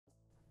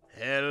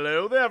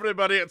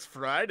everybody, it's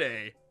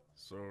Friday.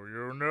 So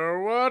you know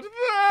what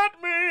that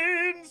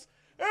means.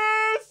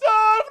 It's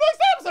time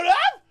for the next episode of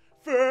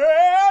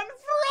Fan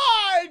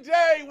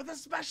Friday with a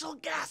special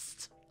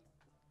guest.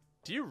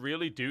 Do you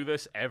really do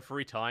this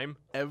every time?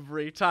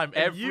 Every time.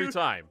 Every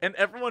time. And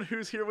everyone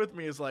who's here with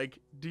me is like,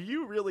 do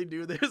you really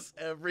do this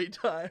every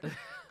time?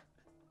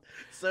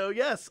 So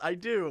yes, I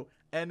do.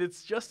 And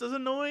it's just as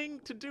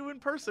annoying to do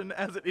in person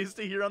as it is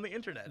to hear on the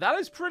internet. That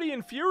is pretty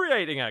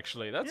infuriating,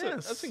 actually. That's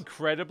Yes. that's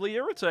incredibly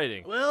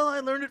irritating. Well,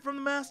 I learned it from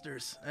the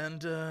masters,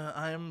 and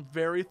I am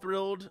very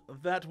thrilled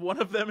that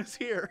one of them is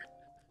here.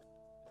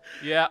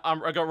 Yeah,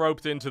 I got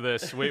roped into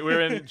this.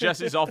 We're in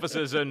Jesse's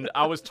offices, and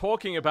I was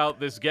talking about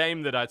this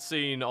game that I'd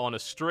seen on a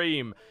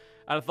stream,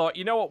 and I thought,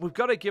 you know what, we've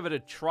got to give it a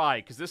try,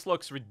 because this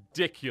looks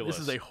ridiculous.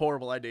 This is a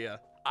horrible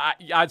idea.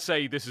 I'd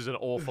say this is an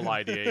awful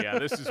idea, yeah.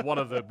 This is one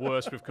of the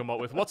worst we've come up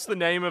with. What's the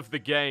name of the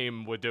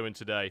game we're doing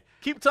today?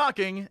 Keep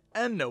talking,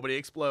 and nobody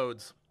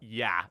explodes.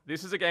 Yeah,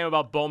 this is a game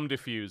about bomb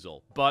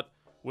defusal, but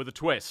with a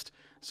twist.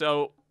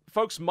 So,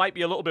 folks might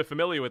be a little bit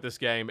familiar with this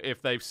game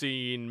if they've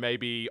seen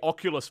maybe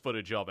Oculus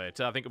footage of it.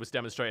 I think it was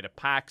demonstrated at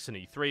PAX and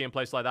E3 and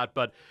places like that,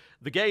 but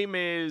the game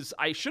is...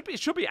 it should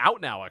be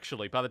out now,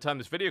 actually, by the time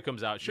this video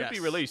comes out. It should be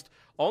released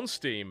on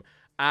Steam,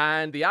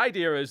 and the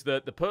idea is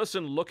that the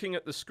person looking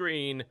at the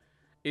screen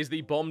is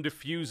the bomb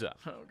diffuser.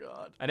 Oh,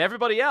 God. And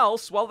everybody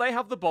else, well, they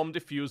have the bomb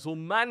defusal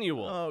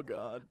manual. Oh,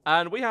 God.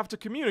 And we have to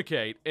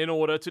communicate in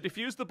order to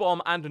defuse the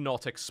bomb and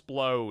not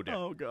explode.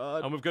 Oh,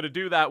 God. And we've got to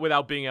do that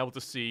without being able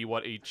to see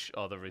what each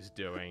other is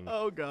doing.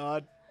 Oh,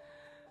 God.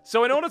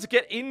 So in order to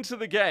get into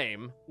the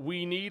game,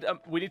 we need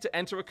to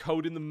enter a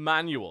code in the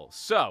manual.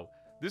 So,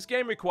 this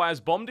game requires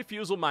Bomb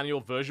Defusal Manual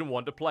version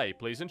 1 to play.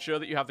 Please ensure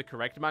that you have the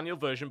correct manual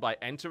version by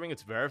entering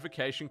its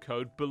verification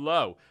code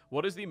below.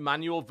 What is the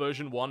manual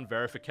version 1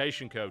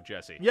 verification code,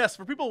 Jesse? Yes,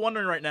 for people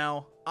wondering right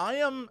now,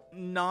 I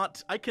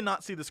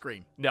cannot see the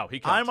screen. No,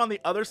 he can't. I'm on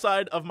the other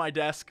side of my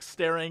desk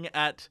staring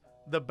at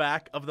the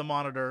back of the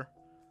monitor,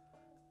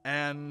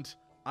 and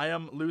I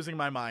am losing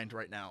my mind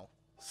right now.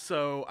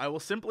 So I will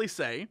simply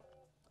say,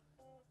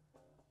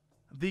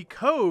 the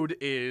code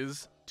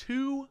is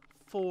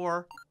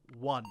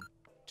 241.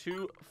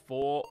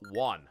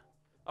 241.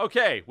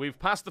 Okay, we've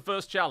passed the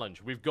first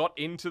challenge. We've got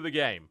into the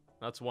game.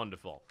 That's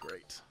wonderful.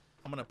 Great.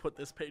 I'm gonna put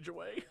this page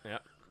away. Yeah.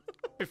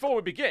 Before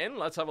we begin,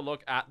 let's have a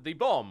look at the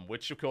bomb,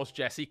 which of course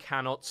Jesse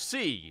cannot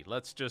see.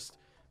 Let's just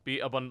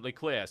be abundantly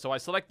clear. So I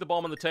select the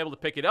bomb on the table to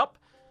pick it up.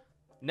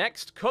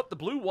 Next, cut the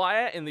blue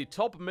wire in the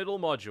top middle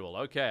module.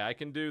 Okay, I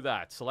can do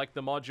that. Select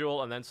the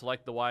module and then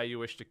select the wire you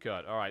wish to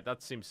cut. Alright,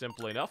 that seems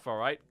simple enough.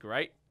 Alright,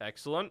 great.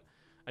 Excellent.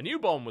 A new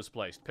bomb was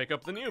placed. Pick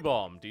up the new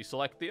bomb.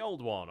 Deselect the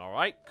old one.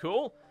 Alright,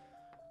 cool.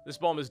 This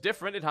bomb is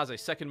different. It has a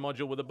second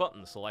module with a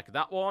button. Select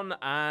that one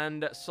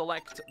and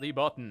select the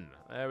button.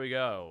 There we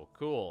go.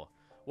 Cool.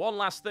 One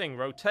last thing.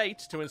 Rotate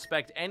to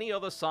inspect any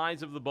other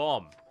sides of the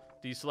bomb.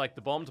 Deselect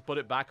the bomb to put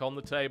it back on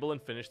the table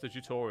and finish the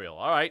tutorial.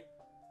 Alright,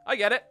 I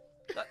get it.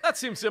 That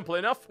seems simple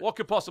enough. What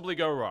could possibly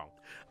go wrong?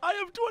 I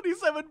have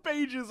 27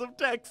 pages of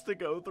text to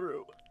go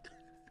through.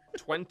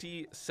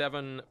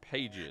 27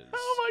 pages. How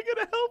am I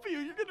gonna help you?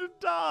 You're gonna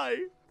die.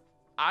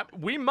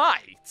 We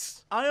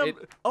might.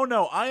 Oh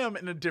no, I am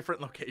in a different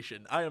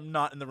location. I am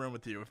not in the room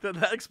with you. If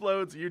that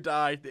explodes, you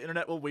die. The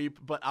internet will weep,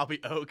 but I'll be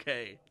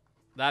okay.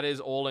 That is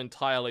all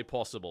entirely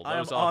possible. I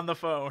am on the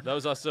phone.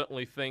 Those are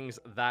certainly things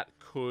that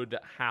could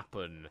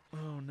happen.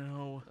 Oh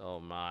no. Oh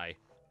my.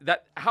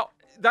 That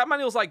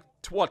manual's like,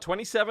 what,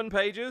 27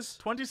 pages?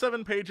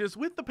 27 pages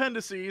with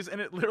appendices, and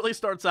it literally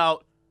starts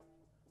out,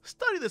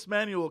 study this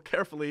manual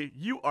carefully.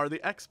 You are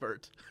the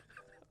expert.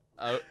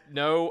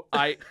 No,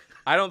 I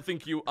don't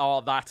think you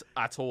are that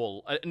at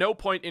all. At no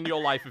point in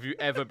your life have you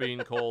ever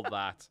been called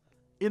that.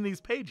 In these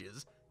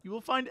pages, you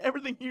will find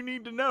everything you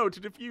need to know to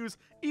defuse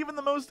even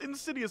the most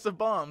insidious of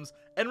bombs.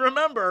 And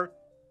remember,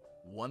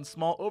 one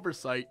small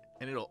oversight,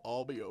 and it'll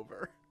all be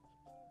over.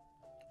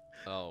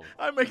 Oh.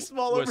 I make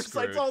small oversights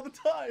screwed. all the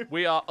time.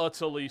 We are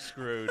utterly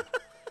screwed.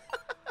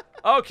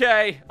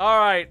 Okay,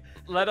 alright,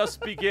 let us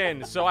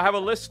begin. So I have a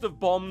list of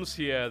bombs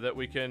here that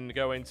we can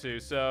go into.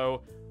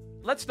 So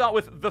let's start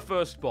with the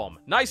first bomb.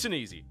 Nice and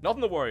easy,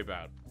 nothing to worry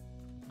about.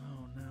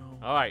 Oh no.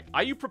 Alright,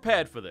 are you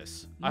prepared for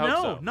this? I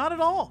hope so. Not at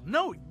all.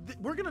 No,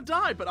 we're gonna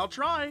die, but I'll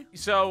try.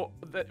 So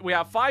we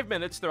have 5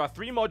 minutes, there are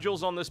 3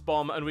 modules on this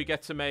bomb, and we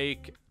get to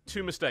make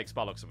 2 mistakes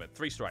by the looks of it.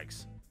 3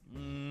 strikes.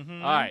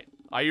 Mm-hmm. Alright,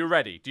 are you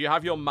ready? Do you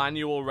have your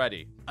manual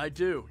ready? I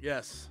do,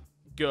 yes.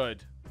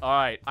 Good.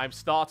 Alright, I'm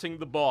starting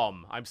the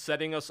bomb. I'm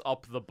setting us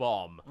up the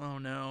bomb. Oh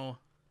no.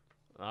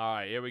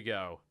 Alright, here we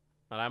go.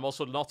 And I'm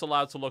also not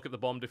allowed to look at the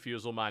bomb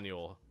defusal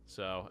manual.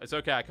 So, it's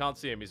okay, I can't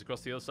see him. He's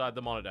across the other side of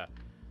the monitor.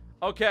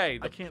 Okay.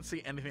 I can't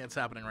see anything that's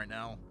happening right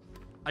now.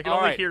 I can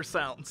only hear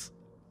sounds.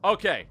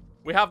 Okay,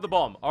 we have the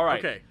bomb. Alright.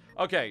 Okay.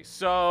 Okay,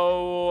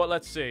 so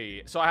let's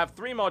see. So I have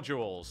 3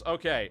 modules.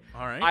 Okay.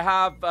 All right. I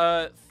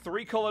have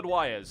 3 colored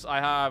wires. I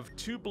have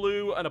 2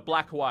 blue and a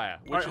black wire.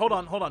 All right, hold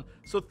on.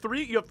 So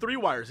you have 3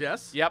 wires,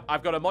 yes? Yep,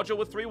 I've got a module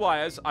with 3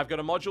 wires. I've got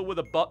a module with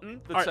a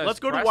button that all right, says let's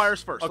go press. to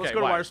wires first. Okay, let's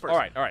go to wires first. All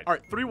right. All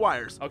right, 3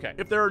 wires. Okay.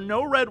 If there are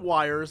no red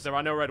wires, There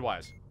are no red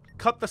wires.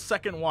 cut the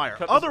second wire.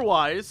 Cut the-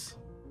 Otherwise,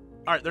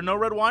 all right, there are no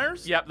red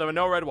wires? Yep, there are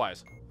no red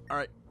wires. All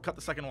right, cut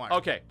the second wire.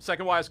 Okay,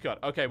 second wire's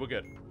cut. Okay, we're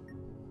good.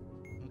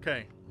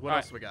 Okay, what All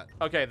else right. we got?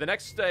 Okay, the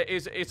next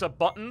it's a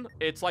button.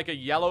 It's like a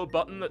yellow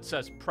button that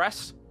says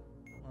press.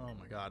 Oh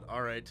my god.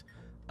 All right.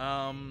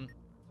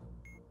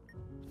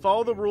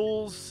 Follow the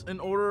rules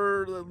in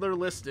order they're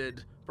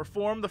listed.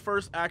 Perform the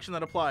first action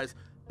that applies.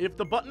 If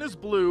the button is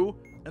blue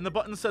and the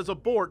button says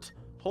abort,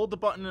 hold the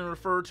button and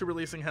refer to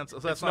releasing hence. So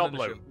that's It's not an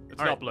blue. issue. It's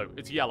All not right. blue.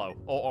 It's yellow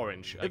or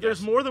orange. I If there's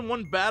guess. more than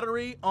one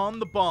battery on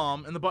the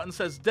bomb and the button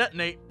says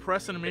detonate,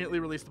 press and immediately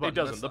release the button. It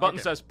doesn't. That's- The button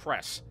okay. says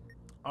press.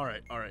 All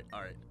right.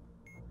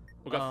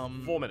 We've got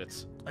 4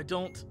 minutes.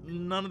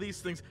 None of these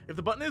things. If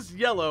the button is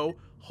yellow,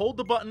 hold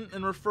the button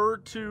and refer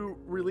to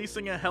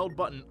releasing a held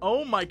button.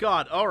 Oh my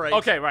god. All right.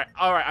 Okay, right.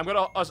 All right. I'm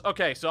gonna.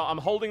 Okay, so I'm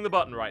holding the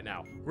button right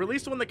now.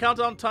 Release when the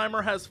countdown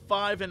timer has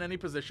 5 in any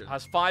position.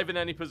 Has 5 in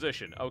any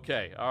position.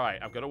 Okay. All right.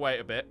 I've got to wait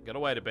a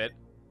bit.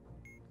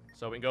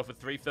 So we can go for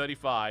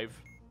 3:35.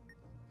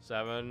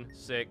 7,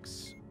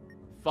 6,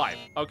 5.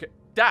 Okay.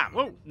 Damn.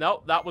 Whoa.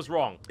 No, that was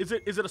wrong. Is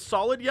it a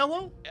solid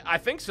yellow? I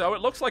think so.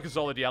 It looks like a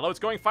solid yellow. It's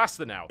going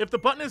faster now. If the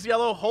button is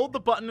yellow, hold the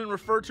button and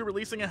refer to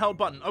releasing a held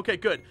button. Okay,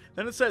 good.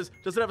 Then it says,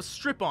 does it have a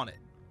strip on it?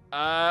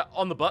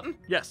 On the button?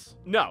 Yes.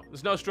 No,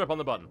 there's no strip on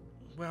the button.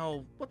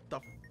 Well, what the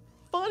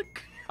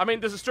fuck? I mean,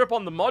 there's a strip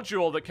on the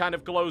module that kind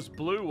of glows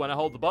blue when I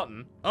hold the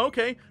button.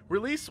 Okay.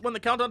 Release when the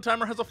countdown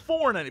timer has a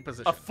 4 in any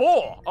position. A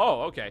 4?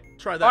 Oh, okay.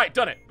 Try that. All right,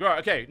 done it. All right,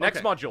 okay, next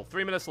Okay. module.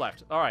 3 minutes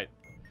left. All right.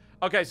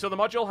 Okay, so the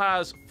module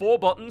has 4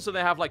 buttons, and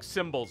they have, like,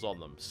 symbols on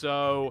them.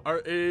 So,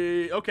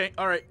 Okay,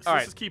 all right. So All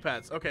this right. is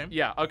keypads. Okay.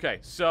 yeah, okay.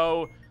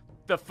 So,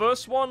 the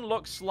first one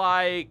looks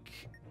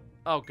like...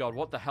 Oh, God,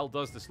 what the hell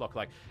does this look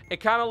like? It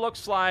kind of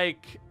looks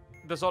like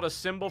the sort of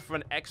symbol for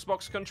an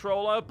Xbox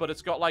controller, but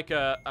it's got, like,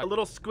 A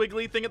little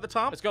squiggly thing at the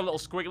top? It's got a little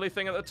squiggly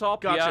thing at the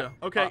top. Gotcha.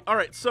 Yeah. Okay. All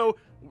right. So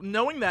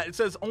knowing that, it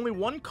says only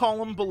one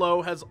column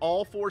below has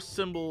all 4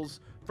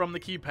 symbols from the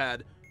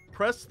keypad.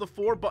 Press the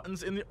 4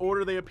 buttons in the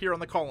order they appear on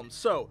the column.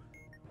 So,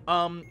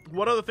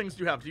 what other things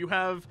do you have? Do you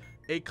have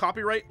a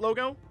copyright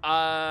logo?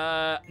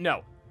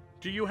 No.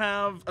 Do you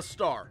have a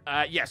star?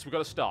 Yes, we've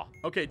got a star.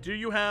 Okay. Do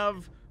you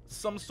have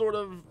some sort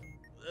of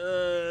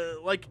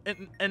like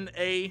an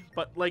A,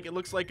 but like it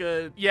looks like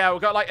a... Yeah,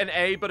 we've got like an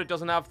A, but it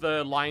doesn't have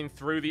the line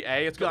through the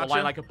A. It's got the Gotcha.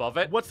 line like above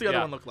it. What's the other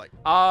Yeah. one look like?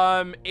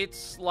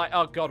 It's like,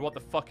 oh god, what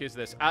the fuck is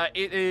this?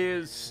 It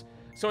is,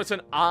 so it's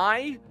an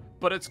I,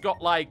 but it's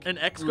got like An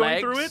X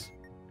legs. going through it?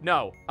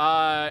 No,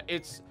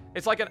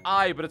 it's like an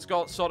I, but it's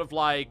got sort of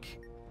like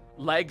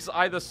legs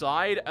either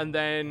side, and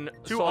then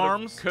 2 sort of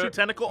arms, 2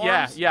 tentacle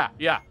arms?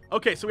 Yeah.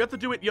 Okay, so we have to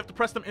do it. You have to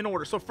press them in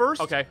order. So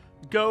first, Okay,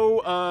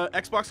 go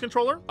Xbox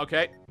controller,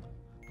 okay,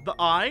 the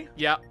I,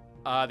 yeah.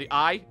 The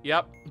I,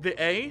 yep.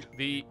 the A,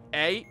 The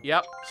A,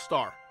 yep.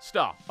 star.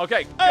 Star.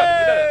 Okay, good. We did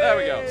it. There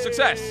we go.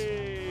 Success.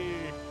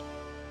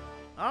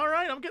 All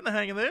right, I'm getting the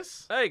hang of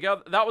this. There you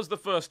go. That was the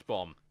first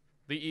bomb.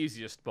 The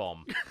easiest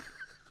bomb.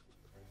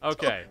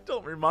 Okay.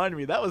 Don't remind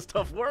me. That was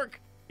tough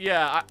work.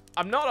 Yeah,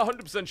 I'm not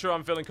 100% sure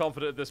I'm feeling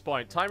confident at this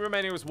point. Time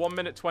remaining was 1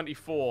 minute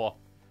 24.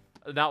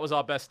 And that was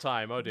our best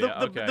time. Oh, dear.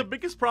 Okay. The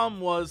biggest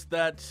problem was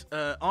that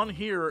on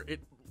here,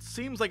 it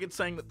seems like it's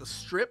saying that the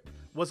strip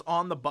was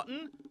on the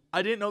button.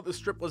 I didn't know the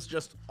strip was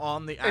just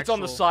on the actual... It's on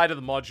the side of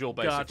the module,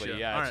 basically. Gotcha.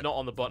 Yeah, All it's right. not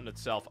on the button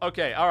itself.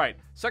 Okay, all right.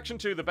 Section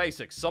 2, the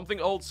basics.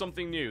 Something old,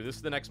 something new. This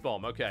is the next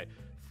bomb. Okay.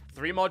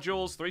 3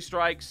 modules, 3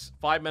 strikes,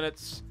 5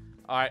 minutes.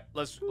 All right,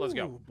 let's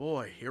go. Oh,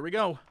 boy. Here we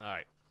go. All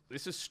right.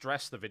 This is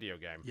Stress, the video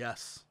game.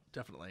 Yes,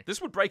 definitely.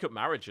 This would break up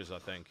marriages, I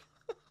think.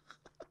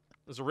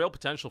 There's a real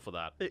potential for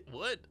that. It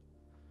would.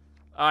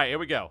 All right, here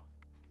we go.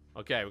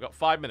 Okay, we've got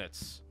 5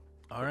 minutes.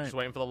 All right. Just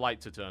waiting for the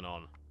light to turn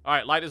on. All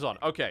right, light is on.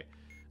 Okay.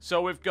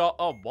 So we've got...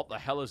 Oh, what the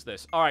hell is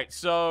this? All right,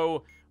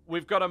 so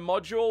we've got a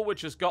module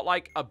which has got,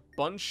 like, a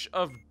bunch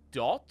of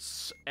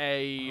dots,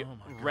 a Oh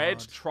my red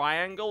God.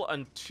 triangle,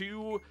 and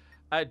 2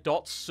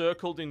 dots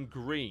circled in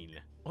green.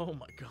 Oh,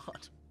 my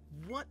God.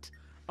 What?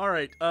 All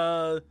right.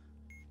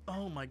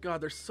 Oh, my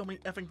God. There's so many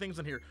effing things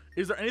in here.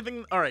 Is there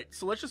anything... All right,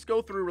 so let's just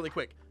go through really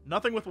quick.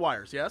 Nothing with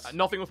wires, yes?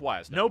 Nothing with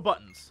wires. No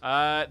buttons.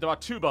 There are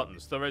 2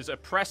 buttons. There is a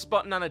press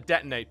button and a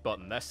detonate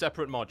button. They're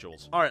separate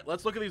modules. All right,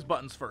 let's look at these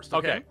buttons first,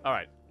 okay? All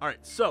right. All right,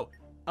 so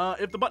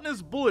if the button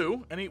is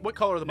blue, what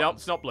color are the No,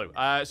 buttons? it's not blue.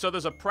 So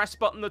there's a press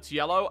button that's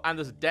yellow, and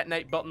there's a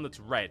detonate button that's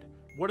red.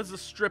 What is the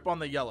strip on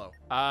the yellow?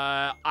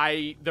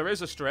 There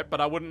is a strip, but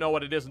I wouldn't know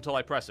what it is until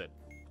I press it.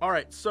 All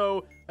right,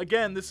 so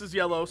again, this is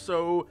yellow,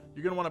 so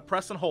you're going to want to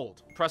press and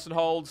hold. Press and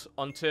hold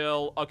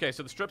until... Okay,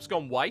 so the strip's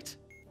gone white.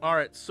 All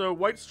right, so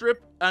white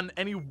strip and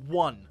any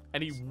 1.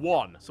 Any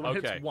 1. So when it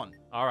okay. hits 1.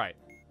 All right.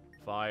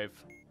 5,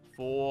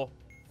 4,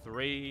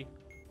 3,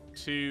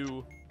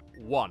 2,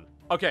 1.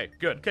 Okay,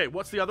 good. Okay,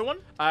 what's the other one?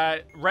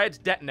 Red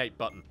detonate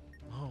button.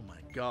 Oh my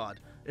god.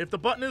 If the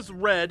button is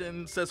red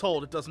and says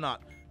hold, it does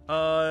not.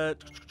 The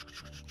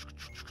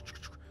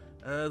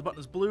button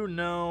is blue,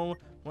 no.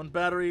 1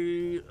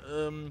 battery.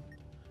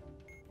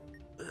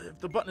 If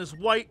the button is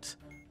white,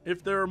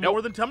 if there are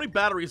more than... How many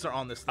batteries are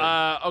on this thing?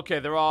 Okay,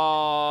 there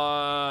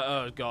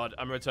are... Oh, God,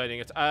 I'm rotating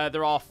it.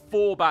 There are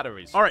 4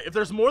 batteries. All right, if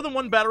there's more than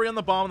 1 battery on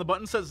the bomb, the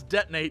button says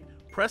detonate,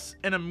 press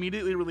and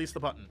immediately release the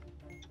button.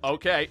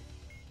 Okay.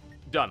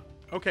 Done.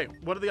 Okay,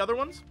 what are the other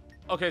ones?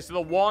 Okay, so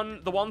the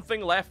one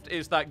thing left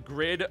is that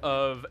grid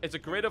of... It's a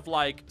grid of,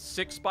 like,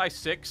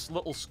 6x6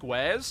 little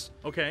squares.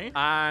 Okay.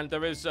 And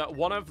there is...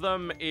 one of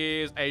them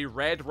is a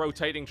red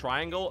rotating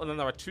triangle, and then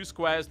there are 2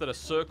 squares that are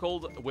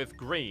circled with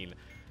green.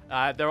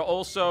 There's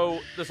also,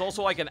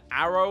 like, an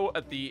arrow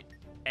at the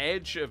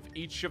edge of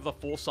each of the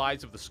 4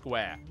 sides of the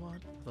square.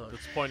 What the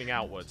that's pointing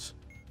outwards.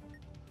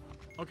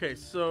 Okay,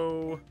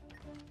 so...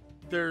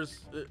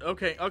 There's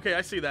okay,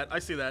 I see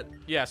that.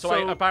 Yeah,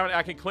 so apparently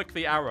I can click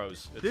the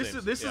arrows. This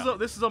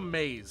is a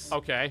maze.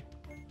 Okay.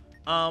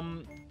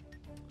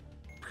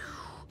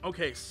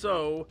 Okay,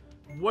 so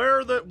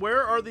where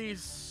are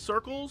these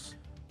circles?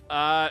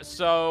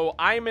 So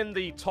I'm in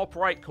the top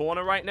right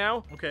corner right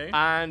now. Okay.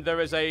 And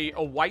there is a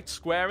white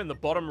square in the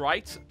bottom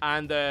right,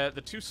 and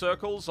the 2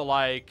 circles are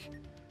like,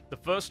 the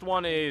first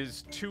one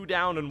is 2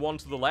 down and 1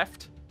 to the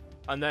left.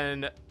 And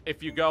then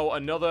if you go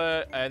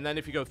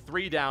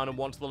 3 down and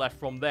 1 to the left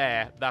from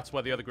there, that's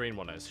where the other green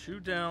one is. 2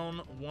 down,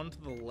 1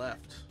 to the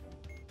left.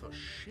 The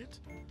shit?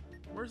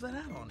 Where's that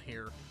at on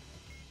here?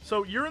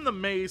 So you're in the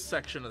maze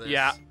section of this.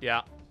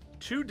 Yeah.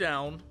 2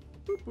 down.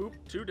 Boop, boop.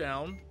 2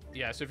 down.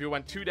 Yeah, so if you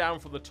went 2 down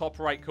from the top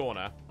right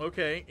corner.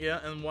 Okay,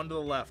 yeah, and 1 to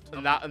the left.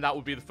 And that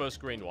would be the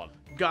first green one.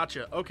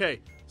 Gotcha.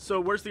 Okay,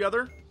 so where's the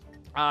other?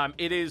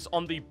 It is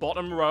on the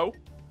bottom row.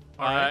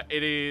 Right.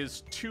 It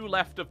is 2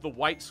 left of the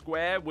white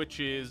square, which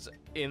is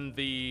in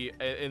the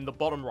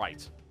bottom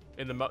right,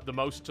 in the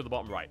most to the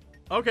bottom right.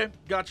 Okay,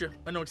 gotcha.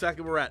 I know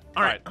exactly where we're at.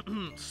 All right.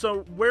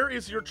 So where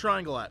is your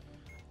triangle at?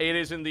 It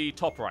is in the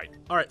top right.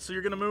 All right. So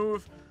you're gonna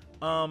move,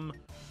 1,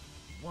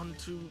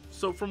 2.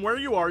 So from where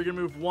you are, you're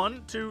gonna move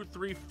 1, 2,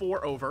 3,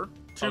 4 over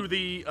to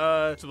the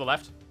to the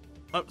left.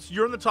 So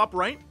you're in the top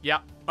right. Yeah.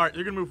 All right.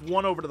 You're gonna move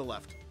 1 over to the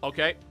left.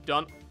 Okay.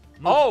 Done.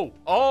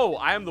 Oh,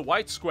 I am the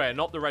white square,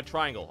 not the red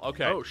triangle.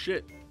 Okay. Oh,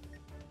 shit.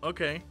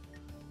 Okay.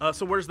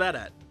 So where's that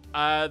at?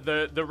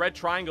 The red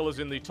triangle is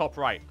in the top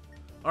right.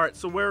 All right,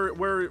 so where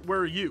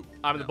are you?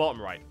 I'm in the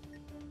bottom right.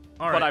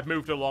 All right. But I've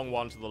moved along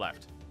 1 to the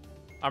left.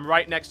 I'm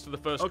right next to the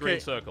first green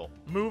circle.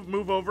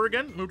 Move over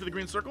again. Move to the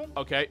green circle.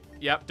 Okay.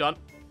 Yep, done.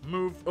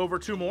 Move over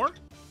 2 more.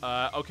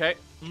 Okay.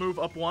 Move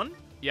up 1.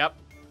 Yep.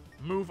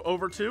 Move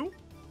over 2.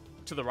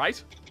 To the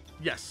right?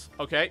 Yes.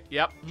 Okay,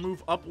 yep.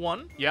 Move up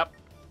 1. Yep.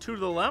 2 to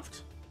the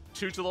left.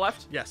 2 to the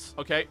left? Yes.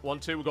 Okay, 1,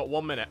 2, we've got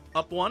 1 minute.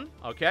 Up 1.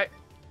 Okay.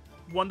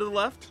 1 to the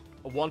left.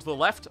 1 to the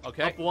left,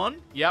 okay. Up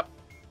 1. Yep.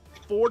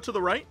 4 to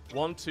the right.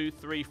 1, 2,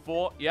 3,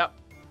 4, yep.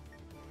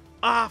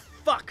 Ah,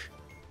 fuck.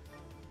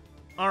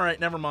 All right,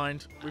 never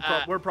mind.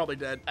 We're probably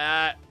dead.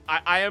 I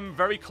am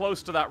very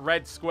close to that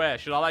red square.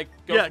 Should I, like,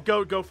 go? Yeah,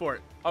 go for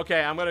it.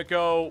 Okay, I'm gonna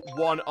go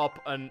 1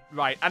 up and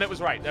right. And it was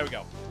right. There we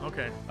go.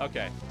 Okay.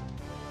 Okay.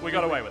 We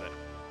got away with it.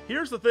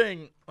 Here's the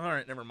thing. All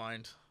right, never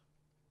mind.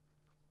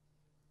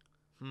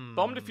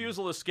 Bomb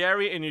defusal is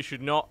scary, and you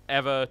should not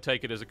ever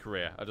take it as a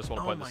career. I just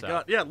want to point this out. Oh my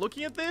god. Yeah,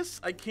 looking at this,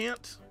 I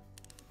can't...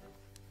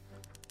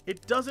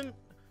 It doesn't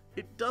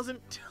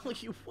tell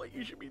you what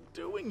you should be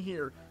doing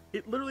here.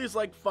 It literally is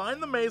like,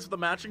 find the maze with the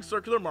matching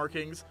circular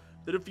markings.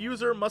 The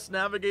diffuser must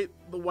navigate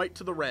the white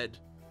to the red.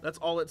 That's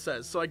all it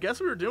says. So I guess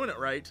we were doing it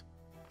right.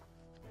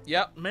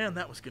 Yep. Man,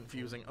 that was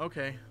confusing.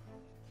 Okay.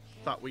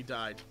 Thought we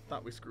died.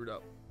 Thought we screwed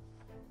up.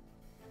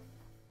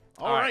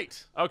 All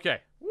right.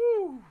 Okay.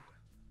 Woo!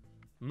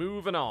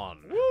 Moving on.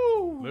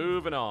 Woo!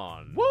 Moving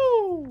on.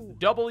 Woo!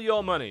 Double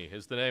Your Money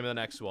is the name of the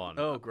next one.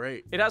 Oh,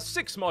 great. It has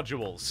 6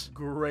 modules.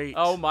 Great.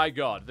 Oh my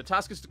god. The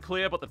task is to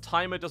clear, but the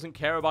timer doesn't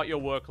care about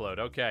your workload.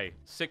 Okay.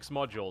 6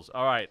 modules.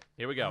 All right.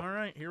 Here we go. All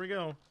right. Here we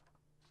go.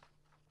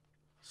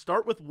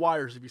 Start with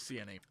wires if you see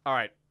any. All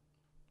right.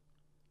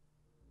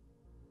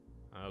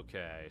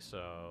 Okay.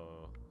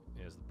 So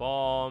here's the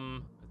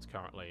bomb. It's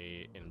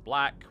currently in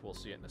black. We'll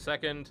see it in a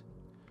second.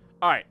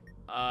 All right.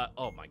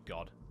 Oh my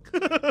god.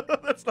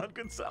 That's not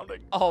good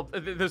sounding. Oh,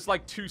 there's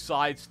like 2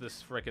 sides to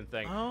this freaking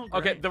thing. Oh,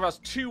 great. Okay, there are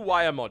 2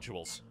 wire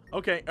modules.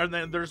 Okay, and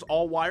then there's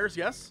all wires,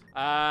 yes?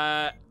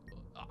 I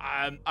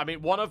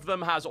mean, one of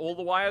them has all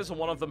the wires, and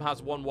one of them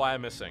has 1 wire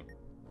missing.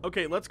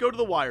 Okay, let's go to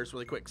the wires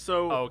really quick.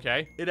 So,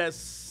 okay. It has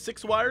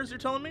 6 wires, you're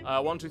telling me?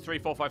 1, 2, 3,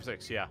 4, 5,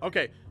 6, yeah.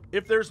 Okay,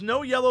 if there's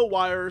no yellow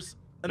wires,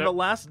 and the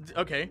last...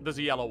 Okay. There's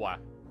a yellow wire.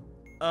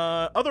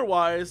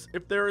 Otherwise,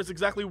 if there is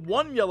exactly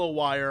 1 yellow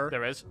wire...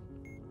 There is.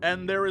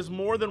 And there is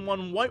more than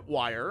 1 white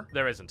wire...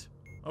 There isn't.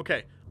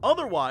 Okay.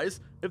 Otherwise,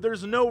 if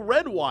there's no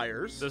red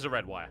wires... There's a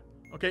red wire.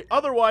 Okay,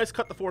 otherwise,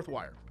 cut the 4th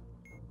wire.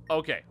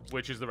 Okay,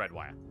 which is the red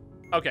wire.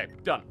 Okay,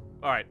 done.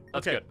 All right,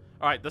 that's good.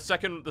 All right, the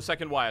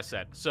second wire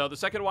set. So the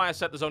second wire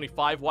set, there's only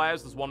 5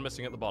 wires. There's one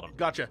missing at the bottom.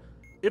 Gotcha.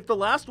 If the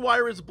last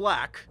wire is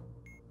black,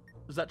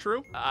 is that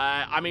true?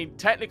 I mean,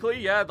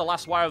 technically, yeah, the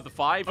last wire of the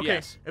 5, Okay.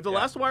 yes. If the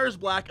last wire is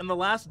black and the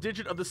last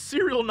digit of the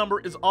serial number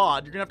is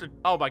odd, you're gonna have to.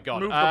 Oh my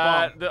god. Move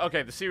the bomb.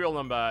 Okay, the serial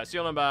number.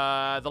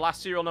 The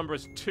last serial number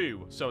is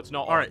 2, so it's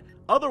not. All right.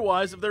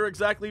 Otherwise, if there are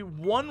exactly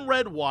 1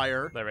 red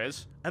wire There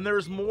is. and there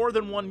is more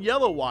than 1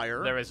 yellow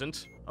wire. There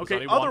isn't. There's Okay.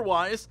 only 1.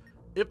 Otherwise,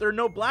 if there are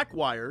no black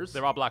wires.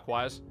 There are black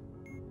wires.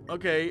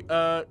 Okay.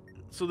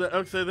 So then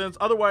it's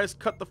otherwise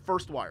cut the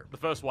first wire. The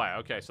first wire.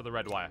 Okay, so the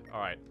red wire.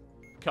 All right.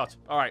 Cut.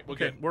 All right, we're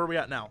Okay. good. Where are we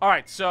at now? All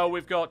right, so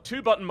we've got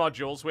 2 button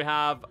modules. We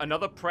have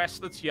another press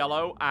that's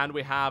yellow, and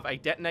we have a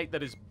detonate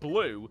that is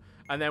blue,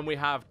 and then we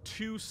have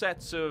 2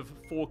 sets of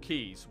 4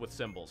 keys with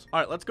symbols. All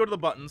right. Let's go to the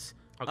buttons.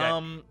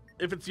 Okay.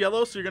 If it's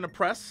yellow, so you're gonna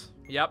press.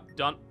 Yep,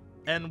 done.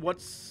 And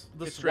what's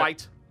the It's strip?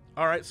 white.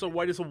 All right. So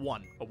white is a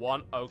 1. A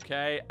 1.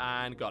 Okay,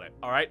 and got it.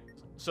 All right.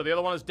 So the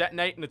other one is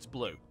detonate, and it's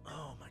blue.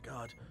 Oh my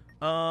god.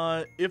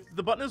 If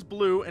the button is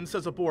blue and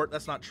says abort,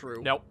 that's not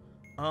true. Nope.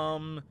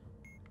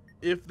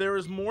 If there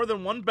is more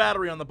than 1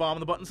 battery on the bomb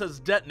and the button says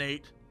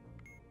detonate, is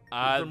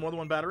there more than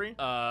 1 battery?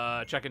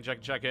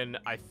 Checking.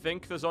 I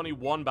think there's only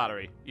 1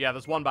 battery. Yeah,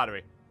 there's 1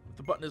 battery. If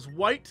the button is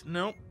white,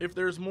 nope. If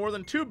there's more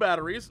than 2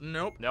 batteries,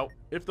 nope. Nope.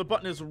 If the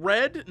button is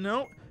red,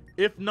 nope.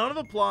 If none of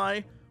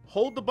apply,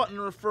 hold the button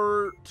and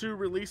refer to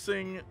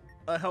releasing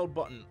a held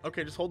button.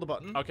 Okay, just hold the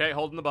button. Okay,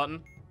 holding the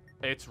button.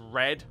 It's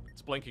red.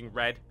 It's blinking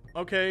red.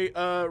 Okay,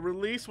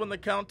 release when the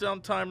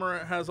countdown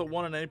timer has a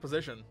 1 in any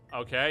position.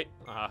 Okay,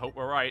 I hope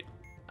we're right.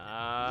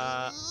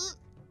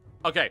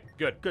 Okay,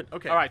 good. Good,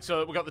 okay. All right,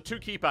 so we've got the 2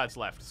 keypads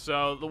left.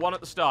 So the one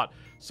at the start.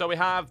 So we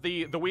have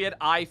the weird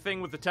eye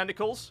thing with the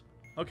tentacles.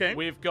 Okay,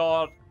 We've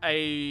got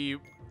a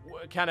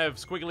kind of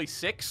squiggly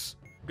 6.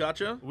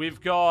 gotcha. We've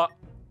got...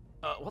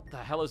 what the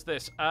hell is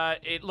this?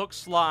 It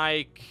looks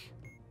like...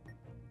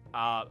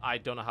 I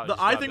don't know how to The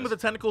describe eye thing this. with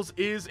the tentacles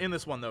is in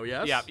this one, though,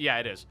 yes? Yeah,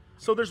 it is.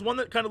 So there's one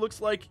that kind of looks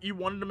like you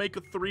wanted to make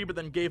a 3 but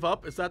then gave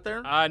up. Is that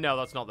there? No,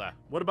 that's not there.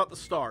 What about the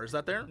star? Is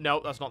that there?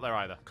 No, that's not there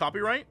either.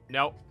 Copyright?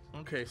 No.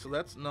 Okay, so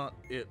that's not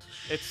it.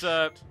 It's,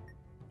 oh,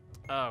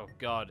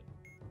 God.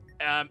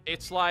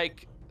 It's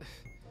like...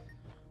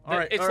 All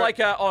right, It's all like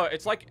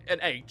it's like an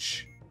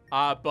H,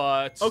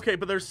 but... Okay,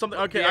 but there's something...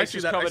 Okay, the I H see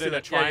is that. I covered see in a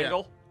that. Yeah, yeah.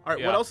 triangle. All right,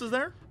 Yeah. what else is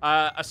there?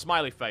 A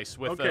smiley face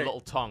with Okay. a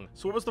little tongue.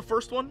 So what was the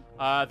first one?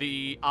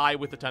 The eye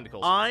with the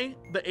tentacles. I,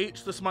 the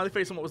H, the smiley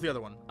face, and what was the other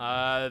one?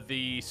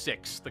 The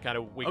 6, the kind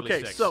of wiggly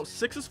Okay, 6. so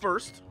 6 is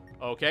first,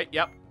 Okay,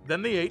 yep.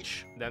 then the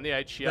H, Then the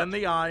H, yep. then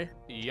the I,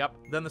 Yep.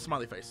 then the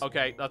smiley face.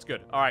 Okay, that's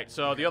good. All right,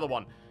 so the other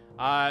one.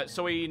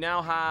 So we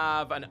now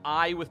have an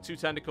eye with 2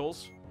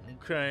 tentacles.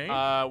 Okay.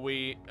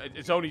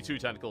 It's only 2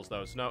 tentacles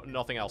though, so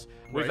nothing else.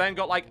 We've Right. then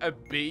got like a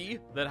B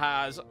that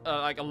has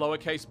like a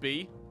lowercase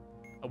b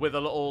with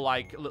a little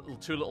like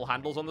 2 little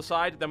handles on the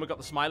side. Then we've got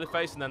the smiley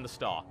face and then the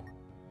star.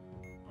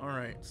 All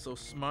right, so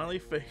smiley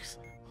face.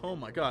 Oh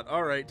my god,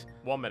 all right.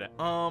 1 minute.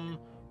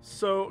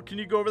 So can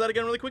you go over that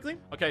again really quickly?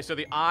 Okay, so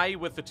the eye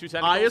with the 2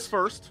 tentacles. I is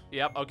first,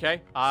 Yep.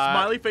 Okay.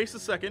 smiley face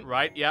is second.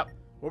 Right. Yep.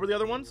 What were the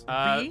other ones?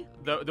 B,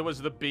 There was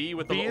the B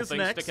with the B little is thing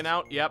next. sticking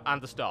out. Yep,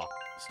 and the star.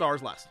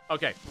 stars last.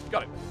 Okay,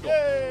 got it. Cool.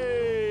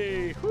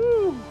 Yay!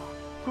 Whoo!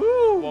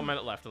 Whoo! 1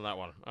 minute left on that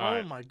one. All Oh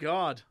right. my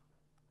god.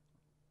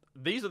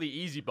 These are the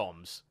easy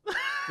bombs.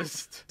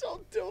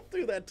 Don't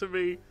do that to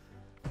me.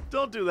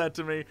 Don't do that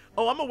to me.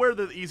 Oh, I'm aware of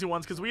the easy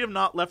ones because we have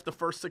not left the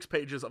first 6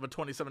 pages of a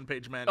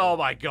 27-page manual. Oh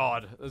my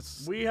god.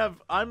 We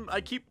have.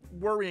 I keep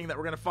worrying that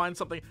we're gonna find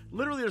something.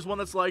 Literally, there's one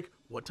that's like,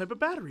 what type of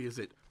battery is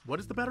it? What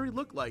does the battery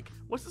look like?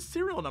 What's the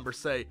serial number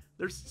say?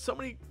 There's so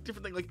many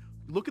different things. Like,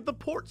 look at the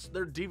ports.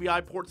 There are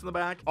DVI ports in the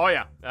back. Oh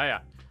yeah. Oh yeah.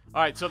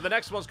 All right, so the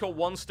next one's called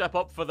One Step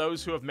Up for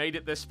those who have made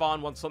it this far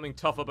and want something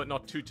tougher but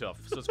not too tough.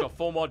 So it's got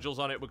 4 modules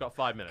on it. We've got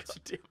 5 minutes.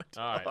 Damn it.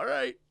 All right. All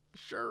right.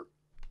 Sure.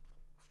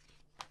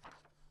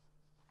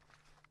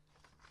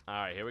 All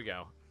right, here we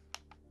go.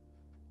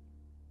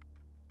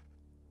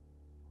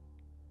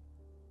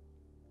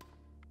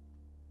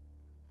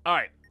 All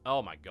right.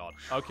 Oh my god.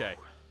 Okay.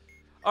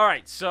 All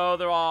right, so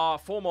there are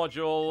 4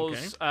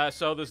 modules. Okay.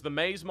 So there's the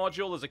maze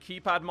module, there's a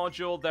keypad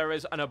module, there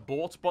is an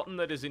abort button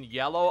that is in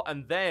yellow,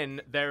 and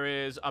then there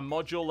is a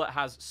module that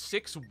has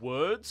 6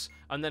 words,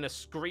 and then a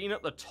screen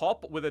at the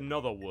top with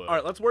another word. All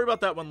right, let's worry about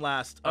that one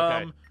last.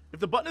 Okay. If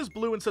the button is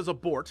blue and says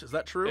abort, is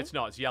that true? It's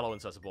not, it's yellow and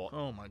says abort.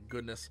 Oh my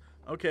goodness.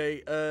 Okay,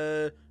 if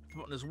the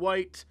button is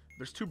white,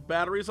 there's 2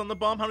 batteries on the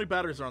bomb. How many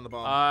batteries are on the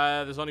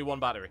bomb? There's only 1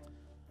 battery.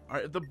 All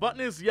right, if the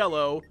button is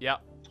yellow, Yeah,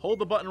 hold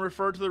the button,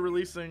 refer to the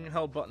releasing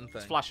held button thing.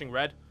 it's flashing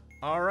red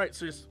All right,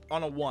 so just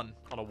on a 1.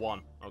 on a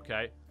 1.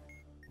 Okay.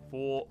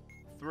 4,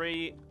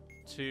 3,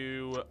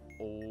 2,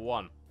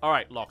 1. All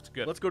right, locked.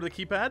 Good. Let's go to the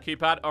keypad.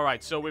 Keypad. All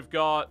right, so we've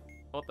got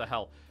what the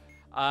hell?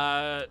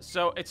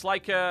 So it's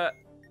like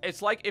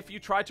if you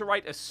tried to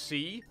write a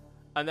C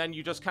and then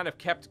you just kind of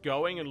kept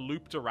going and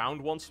looped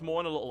around once more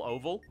in a little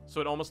oval,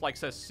 so it almost like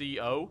says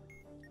CO.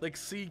 Like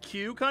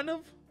CQ, kind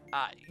of?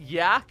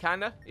 Yeah,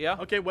 kinda. Yeah.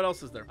 Okay, what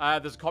else is there?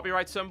 There's a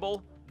copyright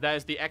symbol.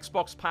 There's the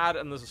Xbox pad,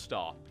 and there's a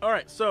star. All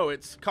right, so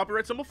it's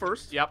copyright symbol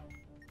first. Yep.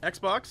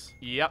 Xbox.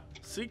 Yep.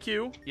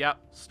 CQ. Yep.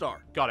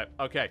 Star. Got it.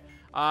 Okay.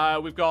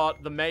 We've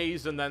got the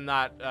maze and then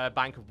that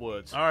bank of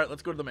words. All right,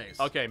 let's go to the maze.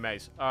 Okay,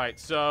 maze. All right,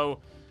 so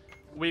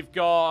we've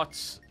got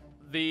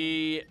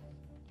the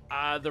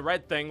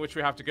red thing, which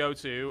we have to go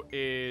to,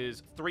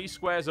 is 3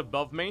 squares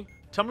above me.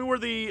 Tell me where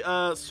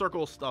the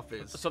circle stuff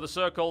is. So the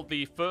circle,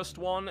 the first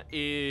one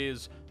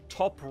is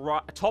top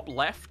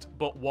left,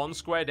 but 1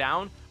 square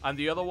down, and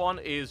the other one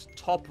is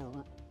top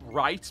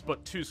right,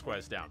 but 2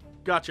 squares down.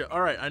 Gotcha.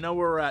 All right, I know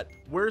where we're at.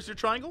 Where's your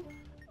triangle?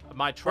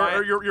 My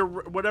triangle. Or your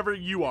whatever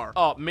you are.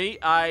 Oh, me.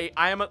 I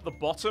am at the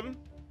bottom,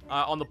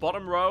 on the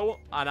bottom row,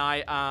 and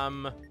I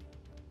am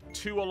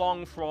 2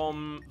 along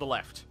from the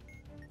left.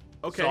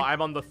 Okay. So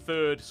I'm on the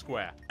 3rd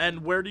square.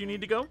 And where do you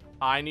need to go?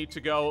 I need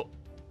to go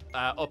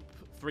up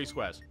 3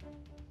 squares.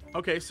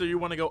 Okay, so you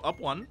want to go up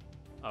 1.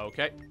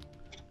 Okay.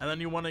 And then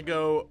you want to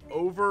go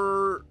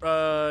over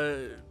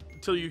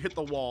till you hit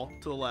the wall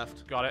to the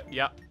left. Got it.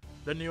 Yep.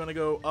 Then you want to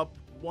go up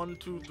 1,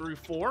 2, 3,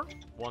 4.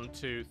 1,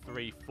 2,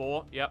 3,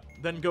 4. Yep.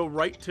 Then go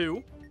right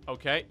 2.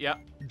 Okay. Yep.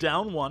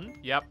 Down 1.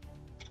 Yep.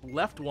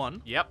 Left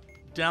 1. Yep.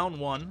 Down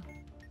 1.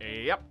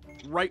 Yep.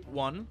 Right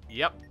 1.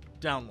 Yep.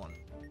 Down 1.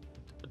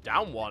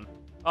 Down 1.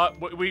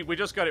 We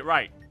just got it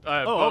right.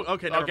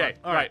 Okay. Never okay. mind.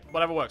 All right.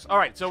 Whatever works. All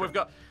right. So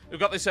Sure. we've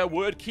got this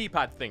word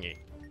keypad thingy.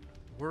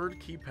 Word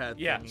keypad.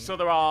 Yeah. Thingy. So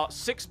there are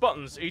 6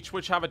 buttons, each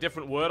which have a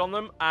different word on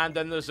them, and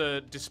then there's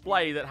a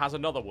display that has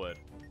another word.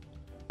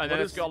 And then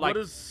it's got like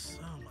oh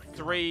my God.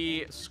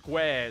 3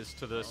 squares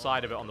to the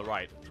side of it on the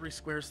right. 3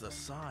 squares to the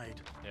side.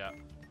 Yeah.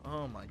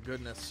 Oh my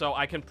goodness. So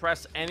I can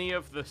press any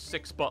of the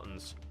 6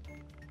 buttons.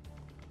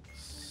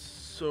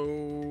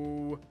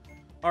 So,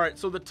 all right.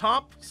 So the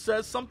top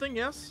says something.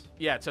 Yes.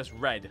 Yeah, it says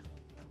red.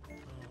 Oh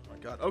my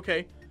God.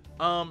 Okay.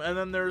 And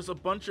then there's a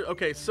bunch of.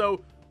 Okay.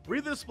 So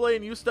read the display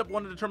and use step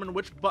 1 to determine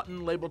which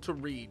button label to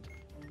read.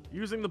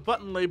 Using the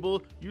button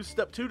label, use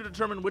step 2 to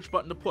determine which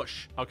button to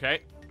push.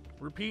 Okay.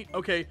 Repeat.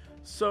 Okay.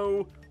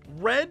 So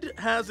red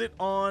has it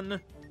on.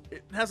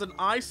 It has an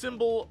eye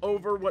symbol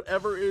over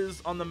whatever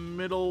is on the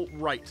middle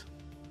right.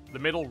 The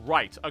middle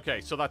right.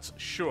 Okay, so that's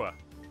sure.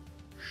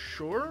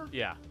 Sure.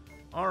 Yeah.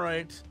 All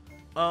right.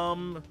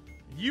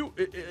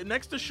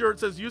 Next to sure it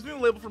says using the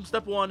label from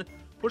step 1,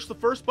 push the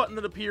first button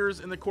that appears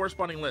in the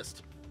corresponding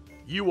list.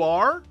 You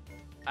are.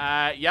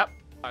 Yep.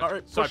 All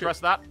right. So I push it. press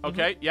that.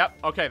 Okay. Yep.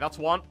 Okay, that's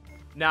 1.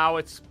 Now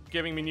it's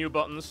giving me new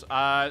buttons.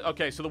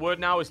 Okay, so the word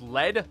now is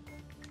lead.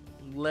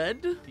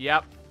 Lead.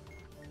 Yep.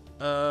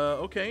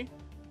 Okay.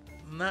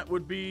 And that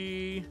would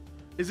be.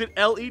 Is it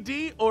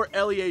LED or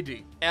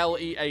LEAD?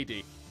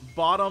 LEAD.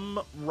 Bottom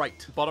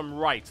right. Bottom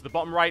right. The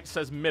bottom right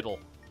says middle.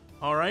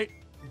 All right.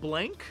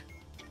 Blank.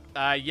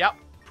 Yep.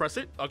 Press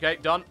it. Okay,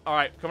 done. All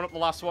right, coming up the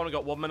last one. We've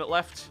got 1 minute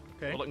left.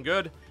 Okay. We're looking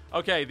good.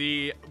 Okay,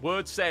 the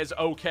word says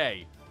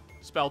okay.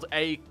 Spelled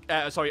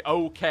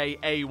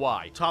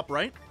O-K-A-Y. Top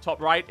right. Top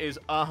right is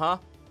uh-huh.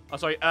 Oh,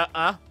 sorry, UH.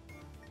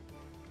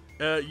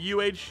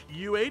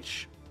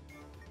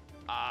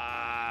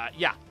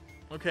 Yeah.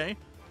 Okay.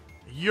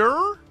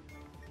 You're.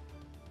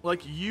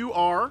 Like you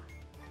are.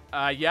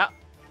 Yeah.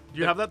 Do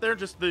you have that there?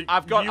 Just the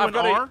I've got U and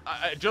R?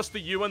 just the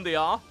U and the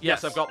R.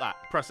 Yes, I've got that.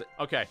 Press it.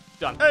 Okay,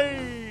 done.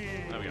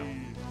 Hey! There we go.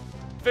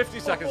 50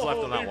 seconds left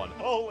on that one.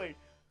 Holy.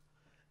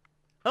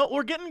 Oh,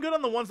 we're getting good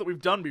on the ones that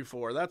we've done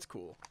before. That's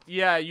cool.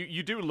 Yeah,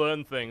 you do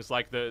learn things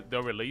like the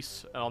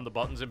release on the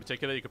buttons in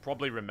particular. You could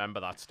probably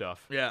remember that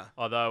stuff. Yeah.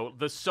 Although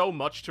there's so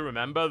much to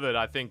remember that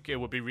I think it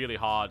would be really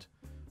hard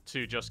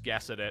to just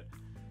guess at it.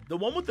 The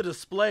one with the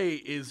display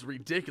is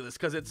ridiculous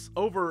because it's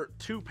over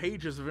 2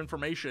 pages of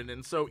information,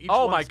 and so each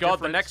Oh one's my god, the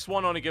different. next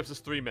one only gives us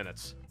 3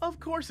 minutes. Of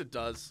course it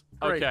does.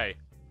 Great. Okay.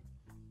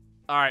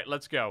 Alright,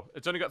 let's go.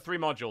 It's only got 3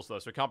 modules though,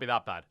 so it can't be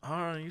that bad.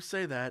 You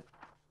say that.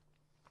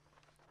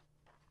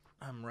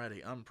 I'm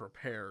ready. I'm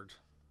prepared.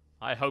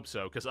 I hope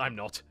so, because I'm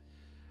not.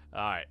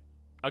 Alright.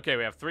 Okay,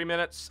 we have 3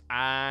 minutes,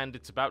 and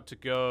it's about to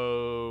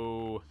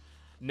go...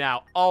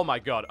 Now, oh my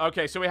god.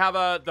 Okay, so we have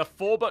the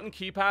 4-button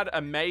keypad, a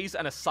maze,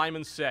 and a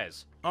Simon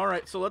Says. All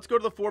right, so let's go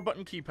to the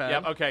 4-button keypad.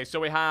 Yep, okay, so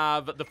we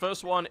have... The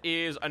first one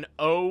is an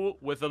O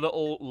with a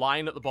little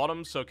line at the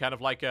bottom, so kind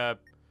of like a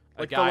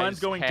Like the guy's line's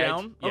going head.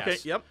 down? Yes. Okay,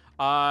 yep.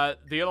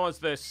 The other one's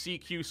the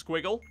CQ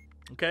squiggle.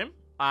 Okay,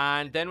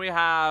 And then we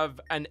have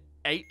an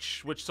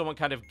H, which someone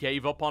kind of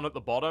gave up on at the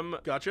bottom.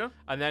 gotcha.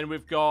 And then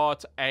we've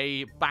got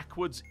a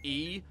backwards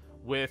E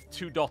with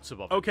 2 dots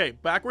above it. Okay,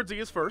 backwards E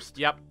is first.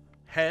 Yep.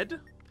 Head.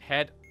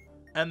 Head.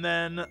 And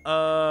then,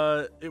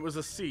 it was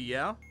a C,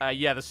 yeah?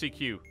 Yeah, the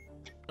CQ.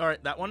 All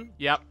right, that one.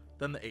 Yep.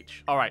 Then the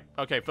H. All right.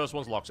 Okay, first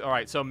one's locked. All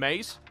right, so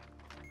maze.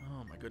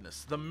 Oh, my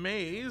goodness. The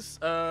maze,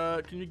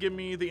 can you give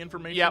me the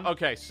information? Yeah,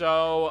 okay,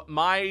 so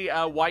my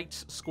white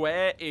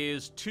square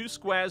is 2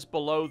 squares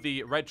below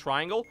the red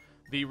triangle.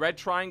 The red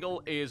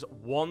triangle is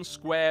 1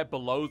 square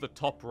below the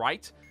top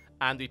right.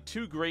 And the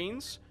 2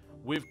 greens,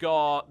 we've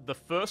got the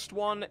first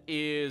one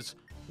is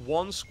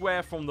 1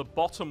 square from the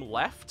bottom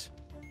left.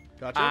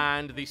 Gotcha.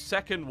 And the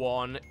second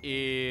one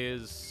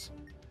is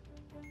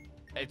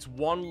It's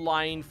one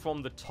line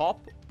from the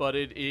top, but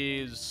it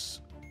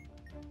is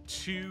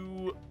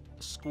 2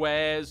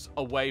 squares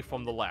away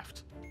from the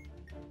left.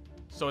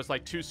 So it's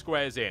like 2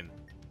 squares in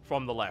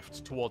from the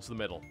left towards the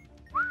middle.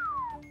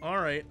 All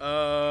right.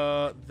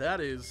 That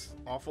is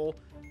awful.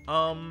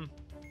 And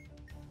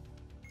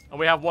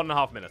we have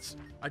 1.5 minutes.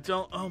 I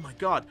don't. Oh my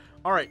god.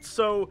 All right.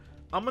 So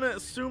I'm gonna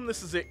assume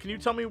this is it. Can you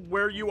tell me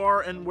where you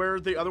are and where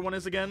the other one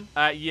is again?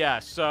 Yeah.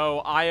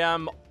 So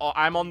I'm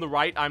on the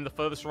right. I'm the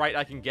furthest right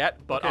I can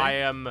get, but Okay. I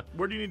am.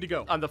 Where do you need to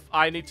go?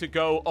 I need to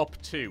go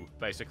up 2,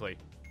 basically.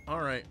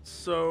 All right.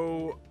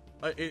 So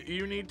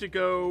you need to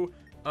go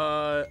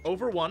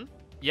over 1,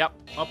 Yep.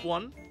 up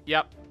 1.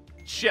 Yep.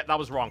 Shit, that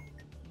was wrong.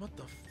 What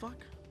the fuck?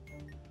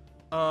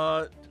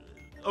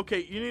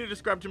 Okay. You need to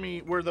describe to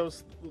me where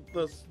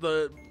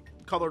the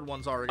colored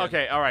ones are again.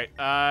 Okay. All right.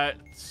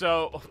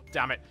 So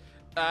damn it.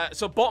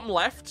 So bottom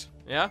left.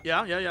 Yeah.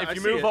 Yeah. If I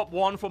you see move it. up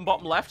 1 from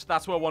bottom left,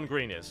 that's where 1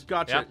 green is.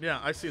 Gotcha. Yeah,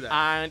 I see that.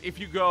 And if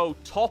you go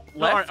top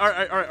No, left. all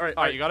right. All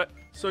right, you got it.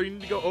 So you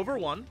need to go over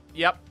 1.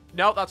 Yep.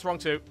 No, that's wrong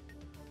too.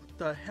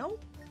 The hell?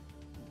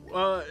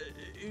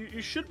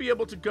 You should be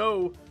able to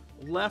go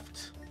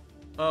left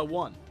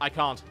 1. I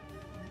can't.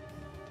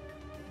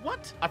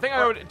 What? I think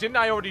didn't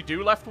I already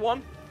do left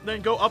 1?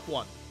 Then go up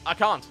 1. I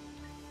can't.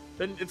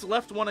 Then it's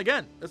left 1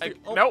 again. That's the,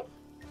 oh. Nope.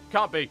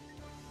 Can't be.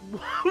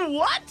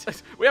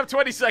 What? We have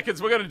 20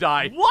 seconds. We're gonna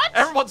die. What?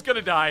 Everyone's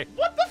gonna die.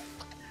 What the?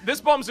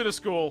 This bomb's in a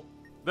school.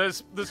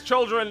 There's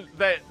children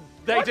that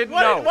they didn't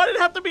know. Why did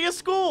it have to be a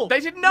school? They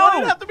didn't know. Why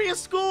did it have to be a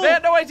school? They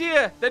had no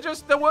idea.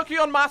 They're working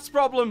on maths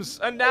problems,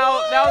 and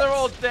now they're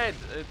all dead.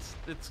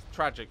 It's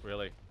tragic,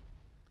 really.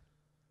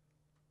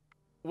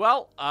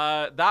 Well,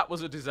 that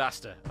was a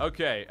disaster.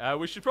 Okay,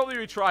 we should probably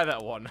retry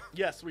that one.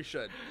 Yes, we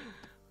should.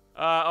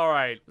 All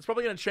right. It's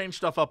probably gonna change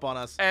stuff up on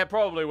us. It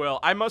probably will.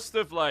 I must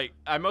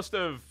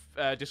have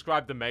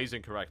described the maze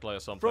incorrectly or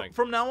something.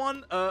 From now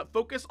on,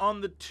 focus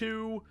on the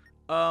 2.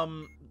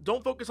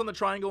 Don't focus on the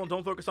triangle and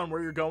don't focus on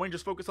where you're going.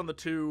 Just focus on the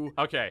 2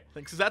 Okay.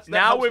 things. 'Cause that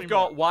Now helps we've me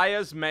got more.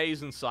 Wires,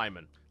 Maze, and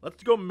Simon.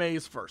 Let's go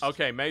maze first.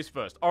 Okay, Maze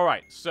first. All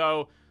right,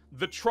 so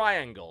the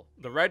triangle,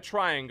 the red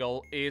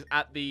triangle, is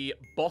at the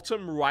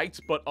bottom right,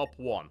 but up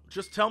 1.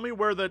 Just tell me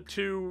where the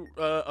 2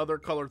 other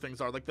color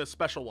things are, like the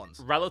special ones.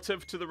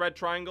 Relative to the red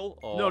triangle?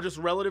 Or... No, just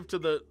relative to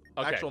the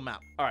Okay. actual map.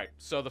 All right,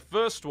 so the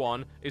first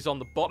one is on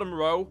the bottom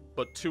row,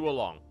 but 2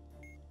 along.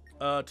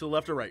 To the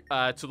left or right?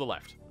 To the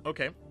left.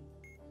 Okay.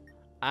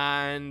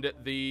 And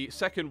the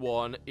second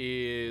one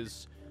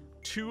is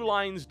 2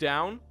 lines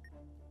down.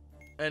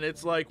 And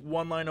it's like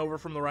 1 line over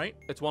from the right?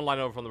 It's 1 line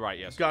over from the right,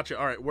 yes. Gotcha.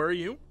 All right. Where are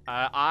you?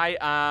 I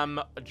am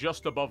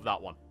just above that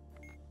one.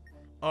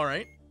 All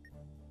right.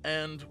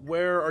 And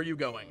where are you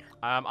going?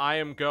 I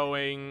am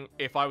going,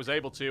 if I was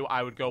able to,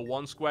 I would go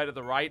 1 square to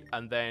the right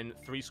and then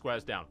 3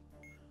 squares down.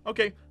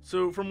 Okay.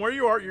 So from where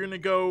you are, you're going to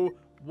go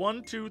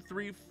 1, 2,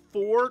 3,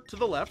 4 to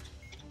the left.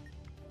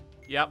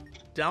 Yep.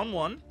 Down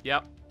 1.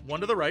 Yep. 1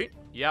 to the right.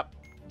 Yep.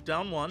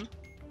 Down 1.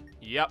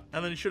 Yep.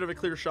 And then you should have a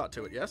clear shot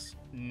to it, yes?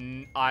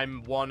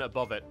 I'm 1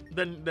 above it.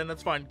 Then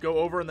that's fine. Go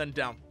over and then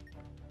down.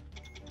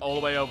 All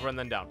the way over and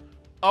then down.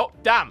 Oh,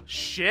 damn.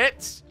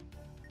 Shit.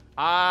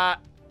 Not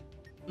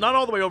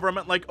all the way over. I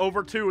meant like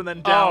over 2 and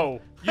then down.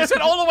 Oh. You said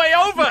all the way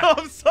over. No,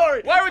 I'm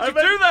sorry. Why would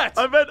you do that?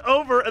 I meant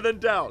over and then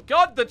down.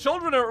 God, the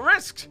children are at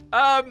risk.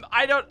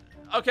 I don't...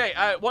 Okay,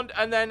 1,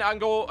 and then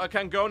I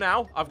can go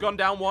now. I've gone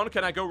down 1.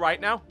 Can I go right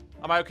now?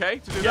 Am I okay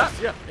to do that?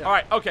 Yeah. All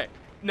right, okay.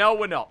 No,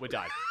 we're not. We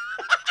died.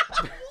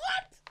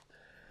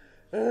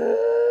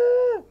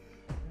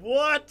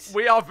 What?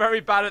 We are very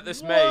bad at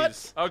this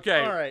maze.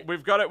 Okay, All right.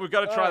 we've got to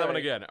try that one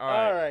again.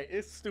 All right.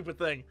 It's a stupid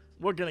thing.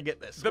 We're gonna get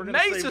this. The We're gonna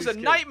maze save is these a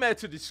kids. nightmare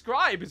to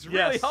describe. It's really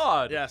Yes,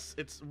 hard. Yes,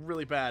 it's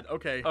really bad.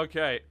 Okay.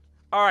 Okay.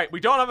 All right, we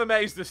don't have a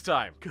maze this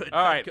time. Good,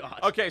 All right. thank God.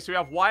 Okay, so we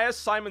have wires,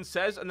 Simon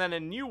Says, and then a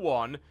new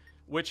one,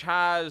 which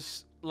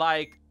has,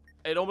 like,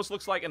 it almost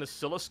looks like an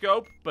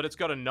oscilloscope, but it's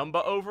got a number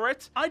over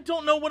it. I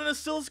don't know what an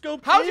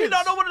oscilloscope How is. do you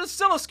not know what an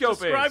oscilloscope is?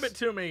 Describe it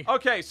to me.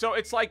 Okay, so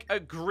it's like a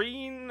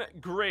green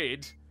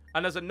grid,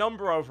 and there's a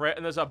number over it,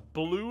 and there's a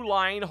blue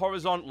line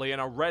horizontally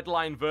and a red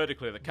line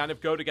vertically that kind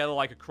of go together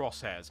like a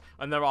crosshairs.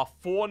 And there are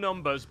 4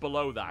 numbers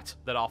below that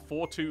are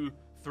 4, 2,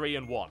 3,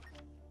 and 1.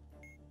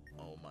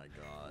 Oh my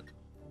god.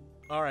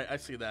 All right, I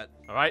see that.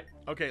 All right?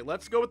 Okay,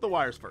 let's go with the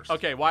wires first.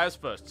 Okay, wires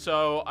first.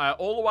 So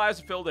all the wires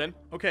are filled in.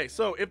 Okay,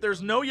 so if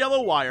there's no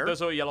yellow wire,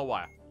 There's a yellow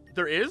wire.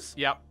 there is?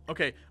 Yep,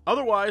 Okay,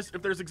 otherwise,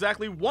 if there's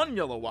exactly 1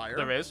 yellow wire,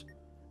 there is.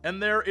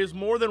 and there is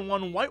more than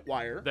 1 white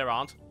wire, There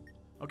aren't.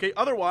 okay,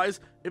 otherwise,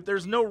 if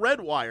there's no red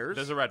wires,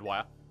 There's a red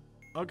wire.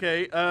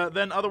 okay,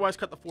 then otherwise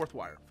cut the 4th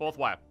wire. 4th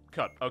wire.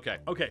 Cut. Okay.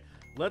 Okay,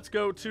 let's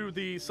go to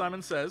the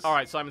Simon Says. All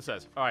right, Simon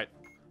Says. All right.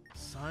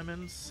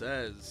 Simon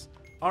Says.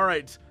 All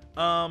right,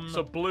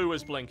 So blue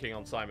is blinking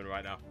on Simon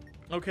right now.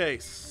 okay,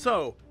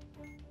 so,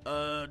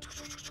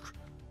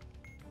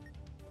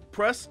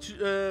 press,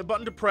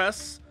 button to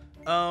press,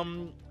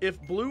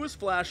 if blue is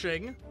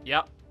flashing,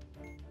 Yep.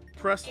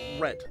 press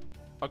red.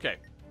 Okay.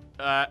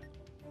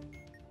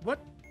 What?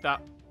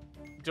 That.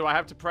 Do I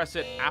have to press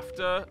it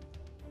after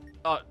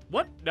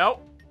What?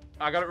 No.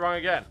 I got it wrong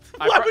again.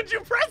 Why would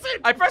you press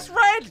it? I pressed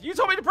red! You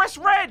told me to press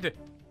red!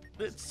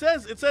 It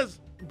says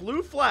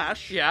blue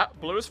flash. Yeah,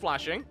 blue is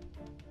flashing.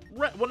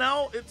 Red. Well,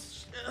 now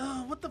it's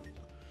what the?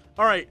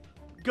 All right,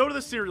 go to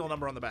the serial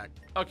number on the back.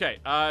 Okay,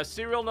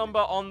 serial number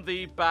on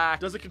the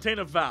back. Does it contain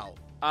a vowel?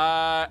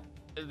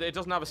 It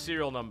doesn't have a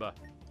serial number.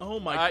 Oh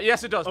my.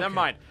 Yes, it does. Okay. Never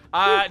mind.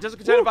 Does it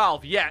contain a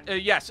valve? Yeah.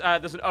 Yes.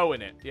 There's an O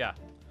in it. Yeah.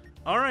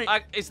 All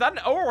right. Is that an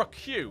O or a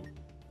Q?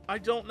 I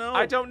don't know.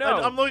 I don't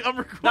know.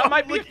 That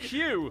might be a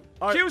Q.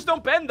 Right. Qs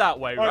don't bend that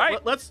way,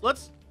 right?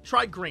 Let's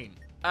try green.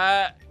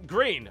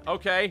 Green.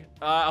 Okay.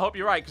 I hope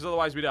you're right, because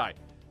otherwise we die.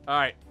 All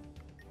right.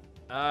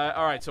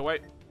 All right. So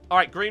wait. All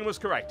right. Green was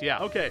correct. Yeah.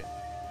 Okay.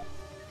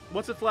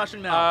 What's it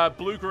flashing now?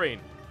 Blue green.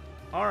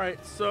 All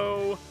right.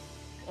 So,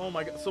 oh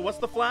my god. So what's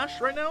the flash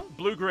right now?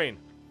 Blue green.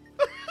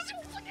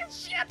 Fucking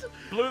shit.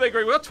 Blue then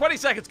green. We got 20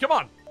 seconds. Come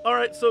on. All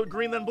right. So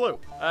green then blue.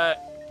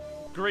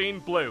 Green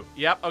blue.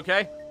 Yep.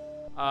 Okay.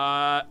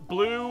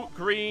 Blue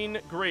green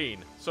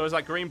green. So is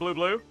that green blue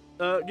blue?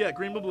 Yeah.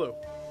 Green blue.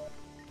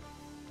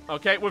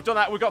 Okay, we've done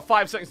that. We've got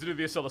 5 seconds to do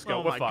the oscilloscope.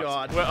 Oh We're my fucked.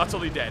 god. We're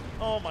utterly dead.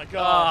 Oh my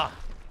god.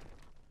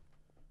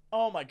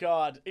 Oh my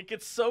god. It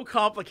gets so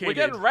complicated. We're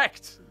getting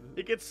wrecked.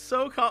 It gets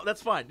so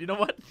That's fine. You know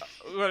what?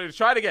 We're gonna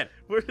try it again.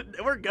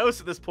 We're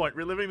ghosts at this point,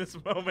 reliving this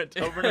moment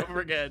over and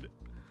over again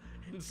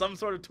in some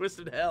sort of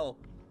twisted hell.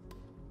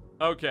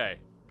 Okay.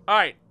 All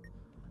right.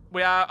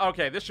 We are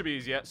okay. This should be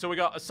easier. So we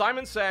got.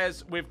 Simon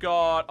says we've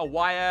got a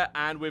wire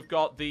and we've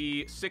got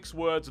the 6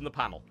 words in the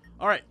panel.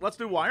 All right. Let's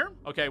do wire.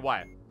 Okay,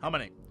 wire. How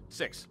many?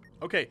 6.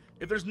 Okay.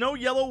 If there's no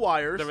yellow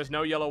wires. There is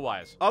no yellow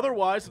wires.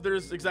 Otherwise, if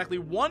there's exactly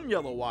 1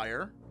 yellow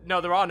wire. No,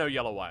 there are no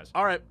yellow wires.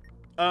 All right.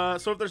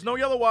 So if there's no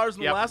yellow wires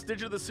and Yep. the last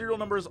digit of the serial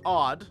number is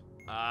odd.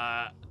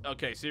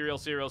 Okay. Serial.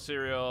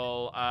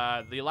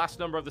 The last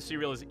number of the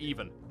serial is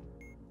even.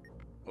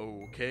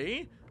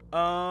 Okay.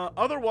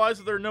 Otherwise,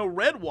 if there are no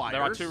red wires.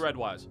 There are 2 red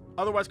wires.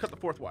 Otherwise, cut the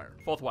 4th wire.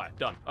 4th wire.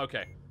 Done.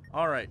 Okay.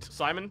 All right.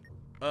 Simon.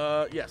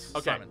 Yes.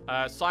 Okay.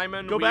 Simon.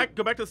 Simon. Go back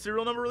to the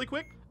serial number really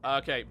quick.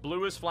 Okay.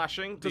 Blue is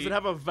flashing. Does it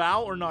have a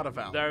vowel or not a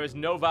vowel? There is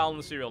no vowel in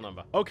the serial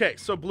number. Okay,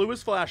 so blue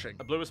is flashing.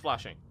 Blue is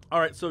flashing.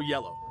 All right, so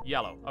yellow.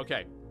 Yellow.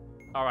 Okay.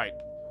 All right.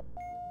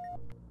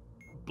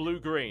 Blue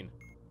green.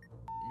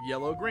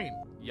 Yellow green.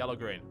 Yellow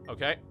green.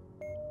 Okay.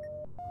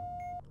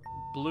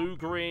 Blue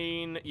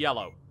green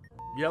yellow.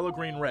 Yellow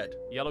green red.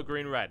 Yellow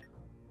green red.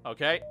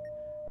 Okay.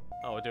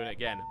 Oh, we're doing it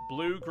again.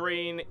 Blue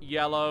green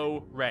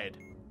yellow red.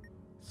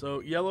 So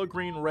yellow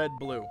green red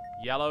blue.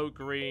 Yellow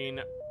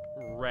green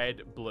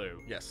red blue.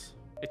 Yes.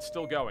 It's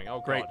still going.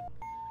 Oh, Great. God.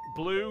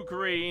 Blue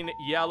green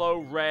yellow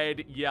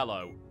red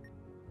yellow.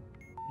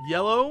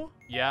 Yellow,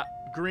 Yep.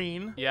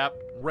 green, Yep.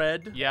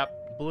 red,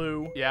 Yep.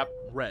 blue, Yep.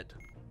 red.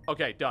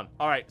 Okay, done.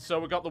 All right, so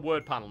we got the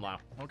word panel now.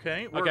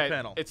 Okay, word Okay,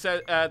 panel. it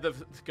says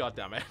God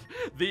damn it.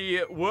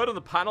 The word on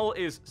the panel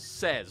is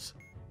says.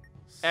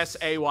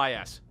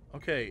 S-A-Y-S.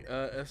 Okay,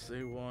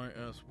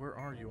 S-A-Y-S. Where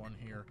are you on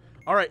here?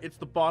 All right, it's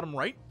the bottom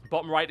right.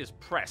 Bottom right is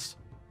press.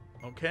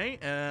 Okay,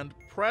 and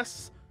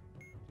press.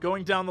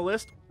 Going down the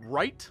list,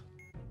 right.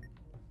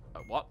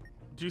 What?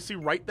 Do you see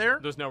right there?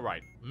 There's no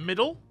right.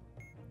 Middle.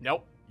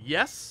 Nope.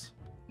 Yes.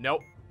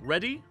 Nope.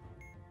 Ready.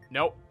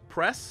 Nope.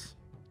 Press.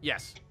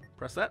 Yes.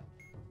 Press that.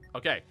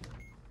 Okay.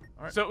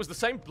 All right. So it was the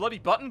same bloody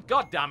button?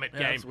 God damn it, Yeah,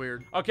 game. that's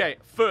weird. Okay,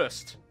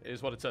 first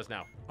is what it says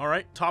now. All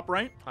right, top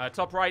right.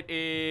 Top right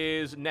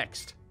is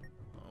next.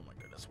 Oh my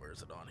goodness, where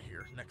is it on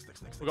here? Next.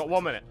 We've got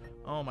 1 minute.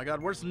 Oh my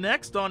god, where's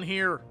next on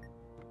here?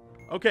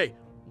 Okay,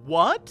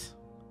 what?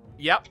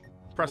 Yep.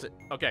 Press it.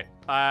 Okay.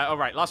 All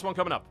right, last one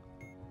coming up.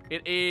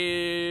 It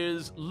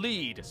is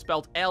lead,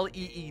 spelled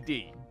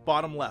L-E-E-D.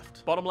 Bottom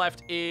left. Bottom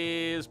left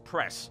is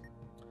press.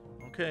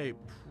 Okay,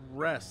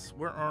 press.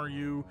 Where are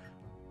you?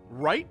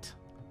 Right?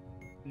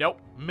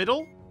 Nope.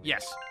 Middle?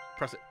 Yes.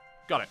 Press it.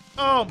 Got it.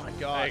 Oh my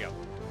god. There you go.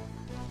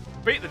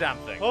 Beat the damn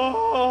thing.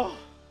 Oh!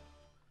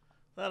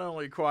 That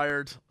only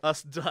required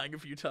us dying a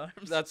few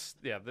times. That's,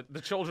 yeah,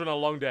 the children are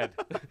long dead.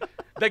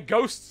 Their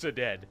ghosts are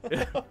dead.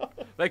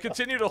 They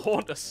continue to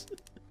haunt us.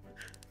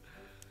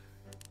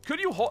 Could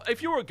you,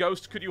 if you were a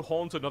ghost, could you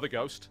haunt another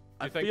ghost?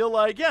 I feel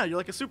like, yeah, you're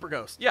like a super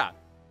ghost. Yeah.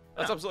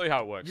 That's absolutely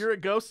how it works. You're a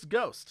ghost's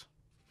ghost.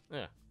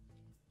 Yeah.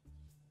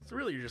 So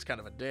really, you're just kind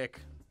of a dick.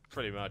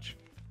 Pretty much.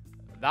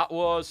 That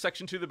was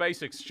Section 2, the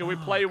basics. Shall we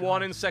play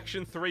one in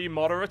Section 3,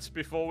 moderates,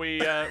 before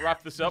we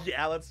wrap this up?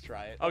 Yeah, let's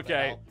try it.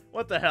 Okay.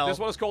 What the hell? This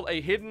one is called a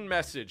hidden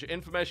message.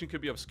 Information could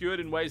be obscured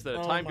in ways that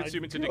are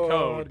time-consuming to God.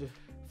 decode.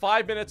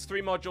 5 minutes,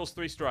 3 modules,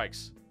 3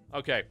 strikes.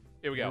 Okay,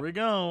 here we go. Here we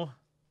go.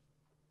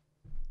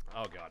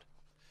 Oh, God.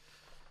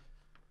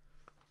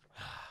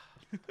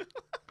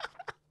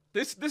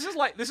 This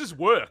is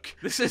work.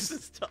 This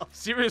is tough.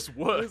 Serious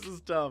work. This is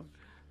tough.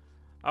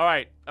 All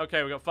right.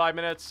 Okay, we got 5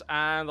 minutes,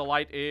 and the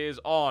light is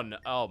on.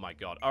 Oh, my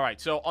God. All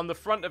right, so on the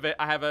front of it,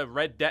 I have a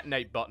red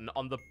detonate button.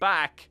 On the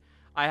back,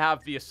 I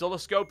have the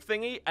oscilloscope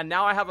thingy, and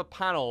now I have a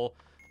panel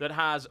that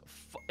has...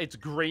 it's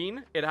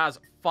green. It has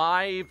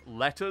 5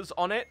 letters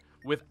on it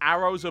with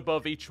arrows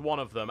above each one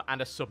of them and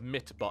a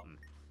submit button.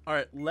 All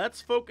right,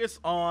 let's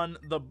focus on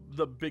the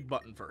big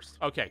button first.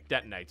 Okay,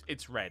 detonate.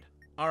 It's red.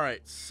 All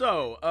right,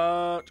 so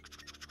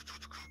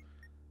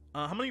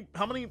how many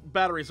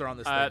batteries are on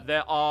this thing?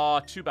 There are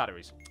 2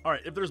 batteries. All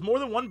right, if there's more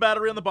than 1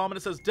 battery on the bomb and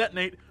it says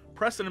detonate,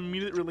 press and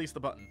immediately release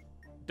the button.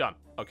 Done.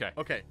 Okay.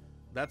 Okay,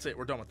 that's it.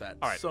 We're done with that.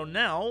 All right. So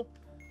now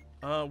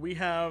we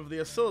have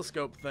the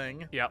oscilloscope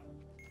thing. Yep.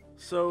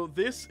 So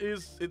this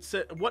is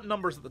what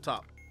number's at the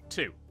top?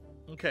 2.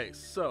 Okay,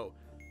 so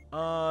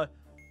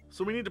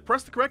we need to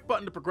press the correct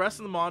button to progress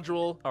in the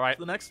module. All right. To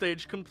the next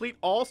stage. Complete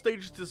all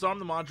stages to disarm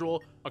the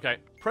module. Okay.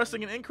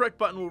 Pressing an incorrect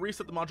button will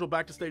reset the module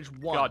back to stage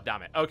 1. God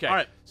damn it. Okay. All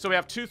right. So we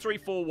have 2, 3,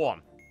 4,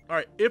 1. All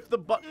right. If the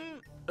button,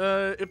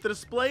 if the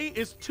display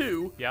is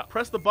 2, Yeah.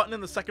 press the button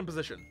in the second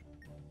position.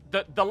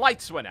 The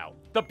lights went out.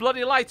 The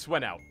bloody lights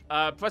went out.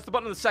 Press the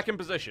button in the second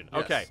position.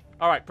 Yes. Okay.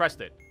 All right.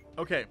 Pressed it.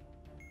 Okay.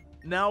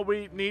 Now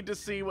we need to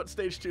see what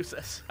stage 2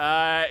 says.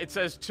 It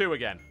says 2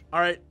 again. All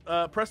right.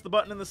 Press the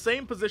button in the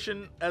same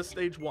position as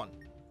stage 1.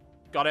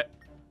 Got it.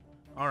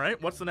 All right.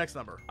 What's the next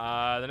number?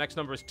 The next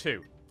number is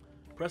 2.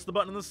 Press the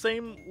button in the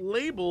same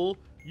label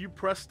you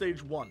press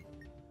stage 1.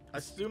 I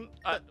assume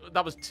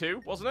that was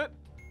 2, wasn't it?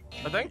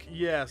 I think.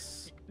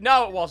 Yes.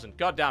 No, it wasn't.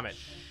 God damn it.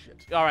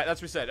 Shit. All right,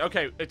 that's reset.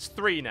 Okay, it's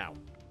 3 now.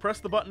 Press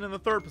the button in the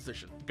third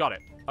position. Got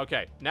it.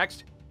 Okay,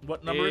 next.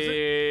 What number is it?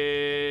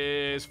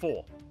 Is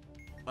 4.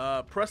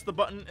 Press the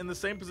button in the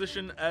same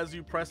position as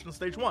you pressed in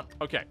stage 1.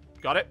 Okay,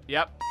 got it.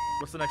 Yep.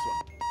 What's the next one?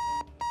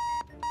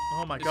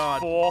 Oh my It's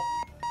god. 4.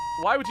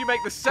 Why would you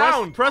make the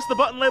sound? Press the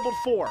button labeled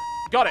 4.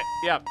 Got it.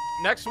 Yep.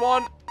 Next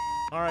one.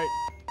 All right.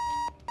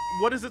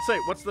 What does it say?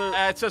 What's the...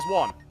 It says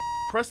 1.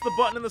 Press the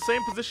button in the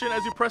same position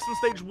as you pressed in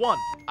stage 1.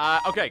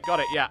 Okay, got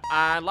it. Yeah.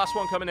 And last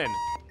one coming in.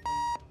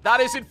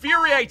 That is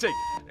infuriating.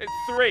 It's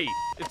 3.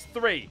 It's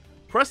 3.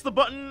 Press the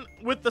button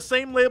with the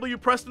same label you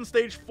pressed in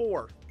stage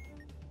 4.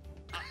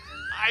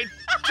 I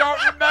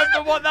don't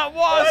remember what that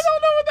was. I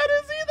don't know what that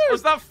is either.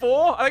 Was that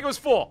 4? I think it was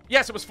 4.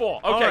 Yes, it was 4.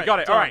 Okay, right, got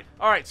it. done.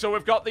 All right. So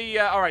we've got the.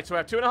 All right. So we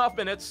have 2.5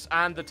 minutes,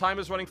 and the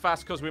timer's running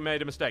fast because we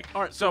made a mistake.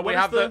 All right, So so we what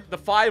have is the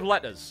 5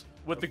 letters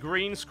with the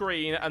green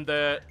screen and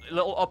the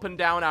little up and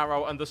down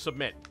arrow and the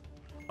submit.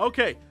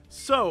 Okay,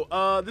 so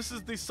this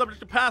is the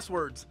subject of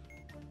passwords.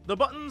 The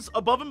buttons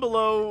above and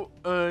below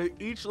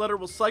each letter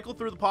will cycle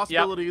through the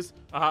possibilities.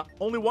 Uh-huh.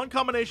 Only one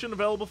combination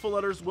available for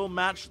letters will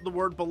match the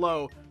word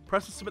below.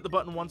 Press and submit the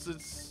button once you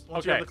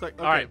have the click.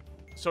 Okay. All right.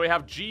 So we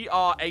have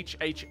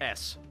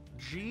GRHHS.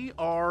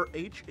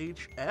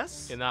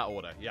 GRHHS? In that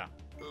order, yeah.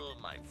 Oh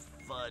my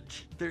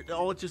fudge.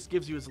 All it just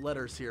gives you is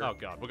letters here. Oh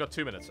god, we've got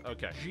 2 minutes.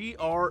 Okay.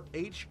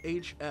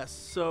 GRHHS.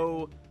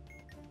 So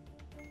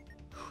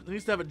it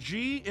needs to have a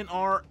G, an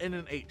R, and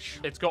an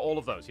H. It's got all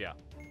of those, yeah.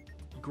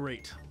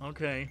 Great.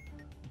 Okay.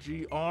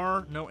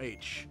 GR, no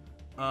H.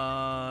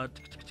 Come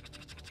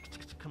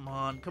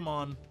on, come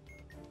on.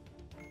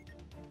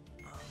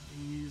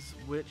 These,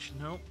 which,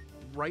 nope.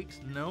 Right,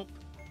 nope.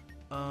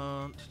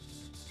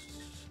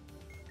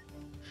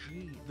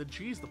 G. The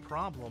G's the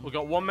problem. We've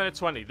got 1 minute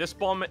 20. This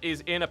bomb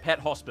is in a pet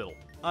hospital.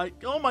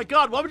 Oh my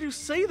god, why would you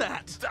say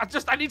that?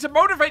 I need to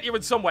motivate you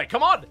in some way.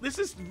 Come on. This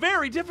is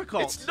very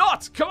difficult. It's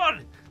not. Come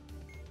on.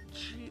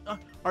 G,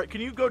 alright, can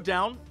you go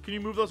down? Can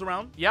you move those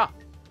around? Yeah.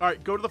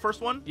 Alright, go to the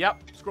first one.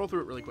 Yep. Scroll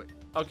through it really quick.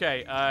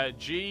 Okay,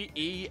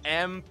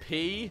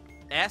 GEMPS.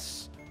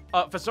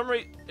 For some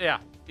reason, yeah,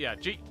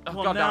 G. Oh,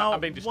 Well, God damn it, now,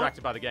 I'm being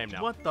distracted by the game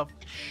now. What the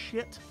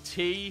shit?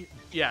 T.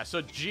 Yeah,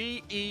 so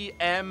GEMPST.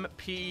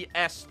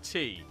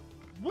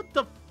 What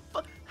the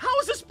fuck? How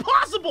is this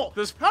possible?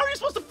 How are you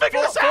supposed to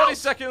figure this 40 out?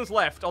 seconds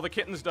left, or the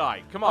kittens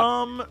die. Come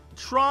on.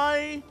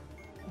 Try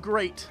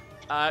great.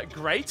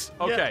 Great.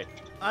 Okay.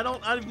 Yeah,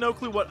 I have no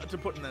clue what to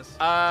put in this.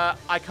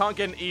 I can't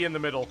get an E in the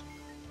middle.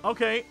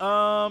 Okay,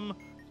 try,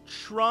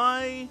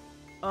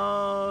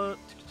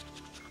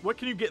 what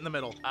can you get in the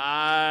middle?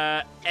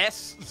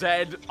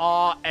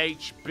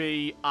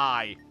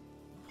 SZRHBI.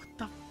 What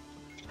the,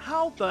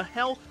 how the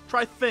hell?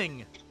 Try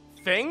thing.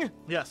 Thing?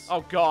 Yes.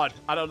 Oh, God.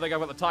 I don't think I've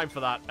got the time for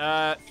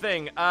that.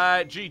 Thing.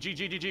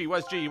 G.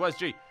 Where's G? Where's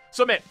G?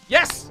 Submit.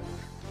 Yes!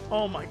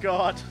 Oh, my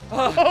God.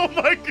 Oh,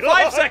 my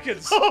God. 5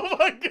 seconds. Oh,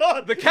 my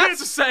God. The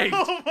cats are saved.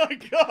 Oh, my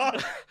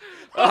God.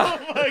 Oh,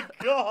 my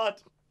God.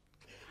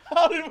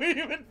 How did we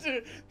even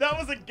do? That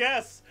was a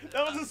guess.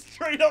 That was a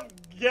straight up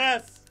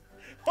guess.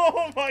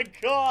 Oh, my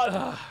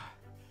God.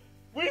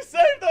 We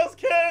saved those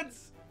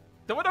kids.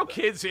 There were no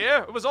kids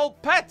here. It was all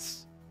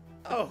pets.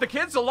 Oh. The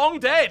kids are long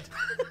dead.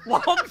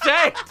 Long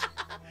dead.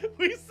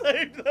 We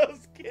saved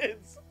those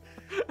kids.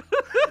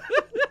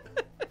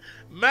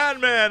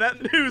 Madman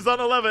at News on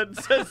 11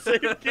 says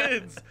save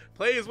kids,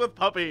 plays with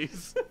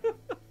puppies.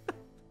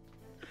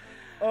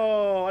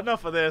 Oh,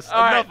 enough of this.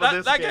 Enough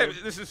of this game.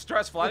 This is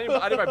stressful. I need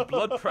my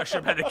blood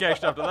pressure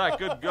medication after that.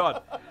 Good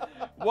God.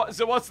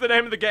 So what's the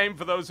name of the game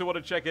for those who want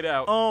to check it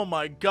out? Oh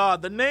my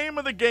God. The name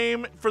of the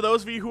game, for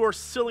those of you who are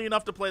silly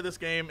enough to play this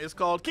game, is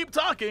called Keep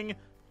Talking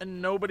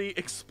and Nobody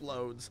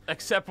Explodes.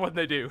 Except when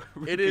they do.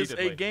 It is a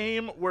repeatedly.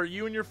 game where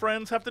you and your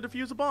friends have to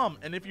defuse a bomb,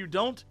 and if you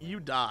don't, you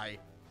die.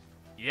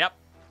 Yep.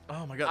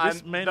 Oh my god,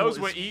 this And manual those is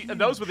were huge.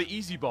 and those were the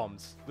easy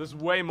bombs. There's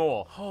way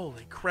more.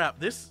 Holy crap!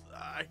 This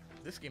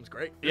game's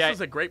great. This Yeah. is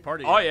a great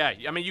party. Oh yeah,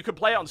 I mean you could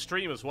play it on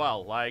stream as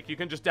well. Like you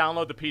can just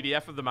download the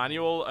PDF of the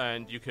manual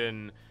and you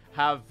can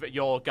have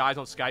your guys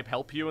on Skype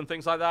help you and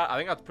things like that. I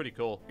think that's pretty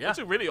cool. Yeah. It's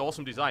a really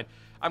awesome design.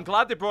 I'm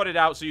glad they brought it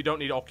out so you don't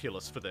need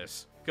Oculus for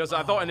this. Because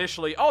I thought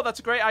initially, oh, that's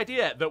a great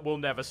idea, that will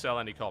never sell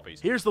any copies.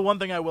 Here's the one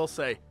thing I will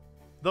say: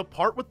 the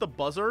part with the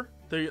buzzer,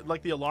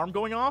 like the alarm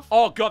going off.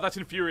 Oh god, that's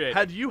infuriating.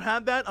 Had you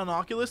had that on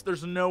Oculus,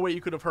 there's no way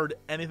you could have heard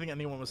anything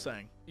anyone was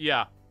saying.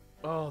 Yeah.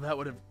 Oh, that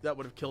would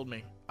have killed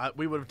me.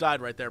 We would have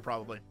died right there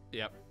probably.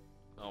 Yep.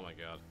 Oh my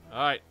god. All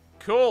right.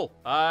 Cool.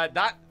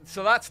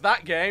 So that's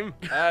that game.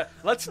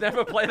 Let's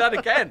never play that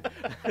again.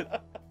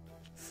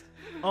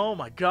 Oh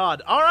my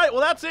god. All right,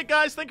 well that's it,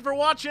 guys. Thank you for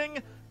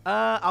watching.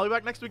 I'll be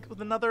back next week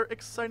with another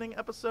exciting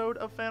episode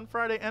of Fan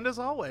Friday, and as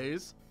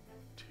always,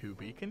 to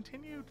be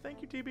continued.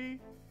 Thank you, TB.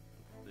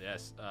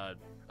 Yes.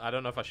 I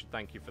don't know if I should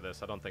thank you for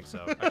this. I don't think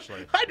so,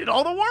 actually. I did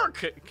all the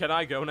work. Can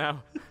I go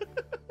now?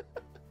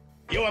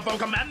 UFO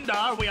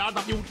Commander, we are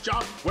the future.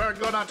 We're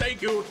gonna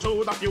take you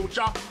to the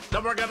future.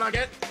 Then we're gonna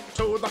get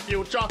to the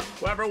future,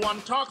 where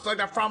everyone talks like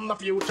they're from the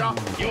future.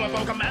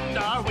 UFO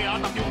Commander, we are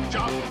the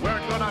future. We're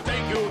gonna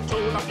take you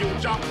to the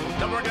future.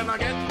 Then we're gonna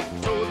get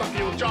to the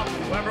future,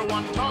 where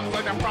everyone talks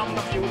like they're from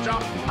the future.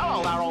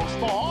 Hello there, old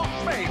sport.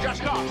 Me,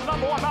 just got the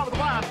 #1 out of the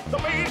land. The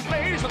bee's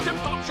knees, the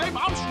tip-top shape,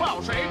 I'm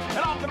swell shape, and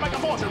I'm gonna make a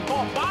fortune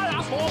for my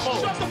ass for bull.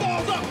 Shut the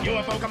balls up!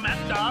 UFO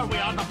Commander, we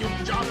are the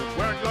future.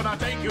 We're gonna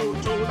take you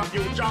to the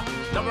future.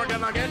 Then we're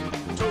gonna get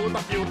to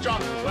the future,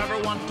 where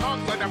everyone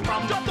talks like they're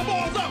from. Jump the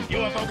balls up!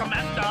 UFO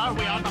Commander,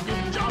 we are the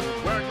future.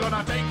 We're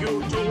gonna take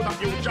you to the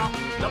future.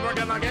 Then we're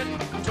gonna get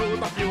to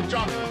the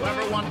future, where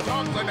everyone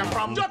talks like they're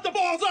from. Jump the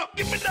balls up!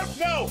 Give me that!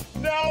 No!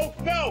 No!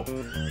 No!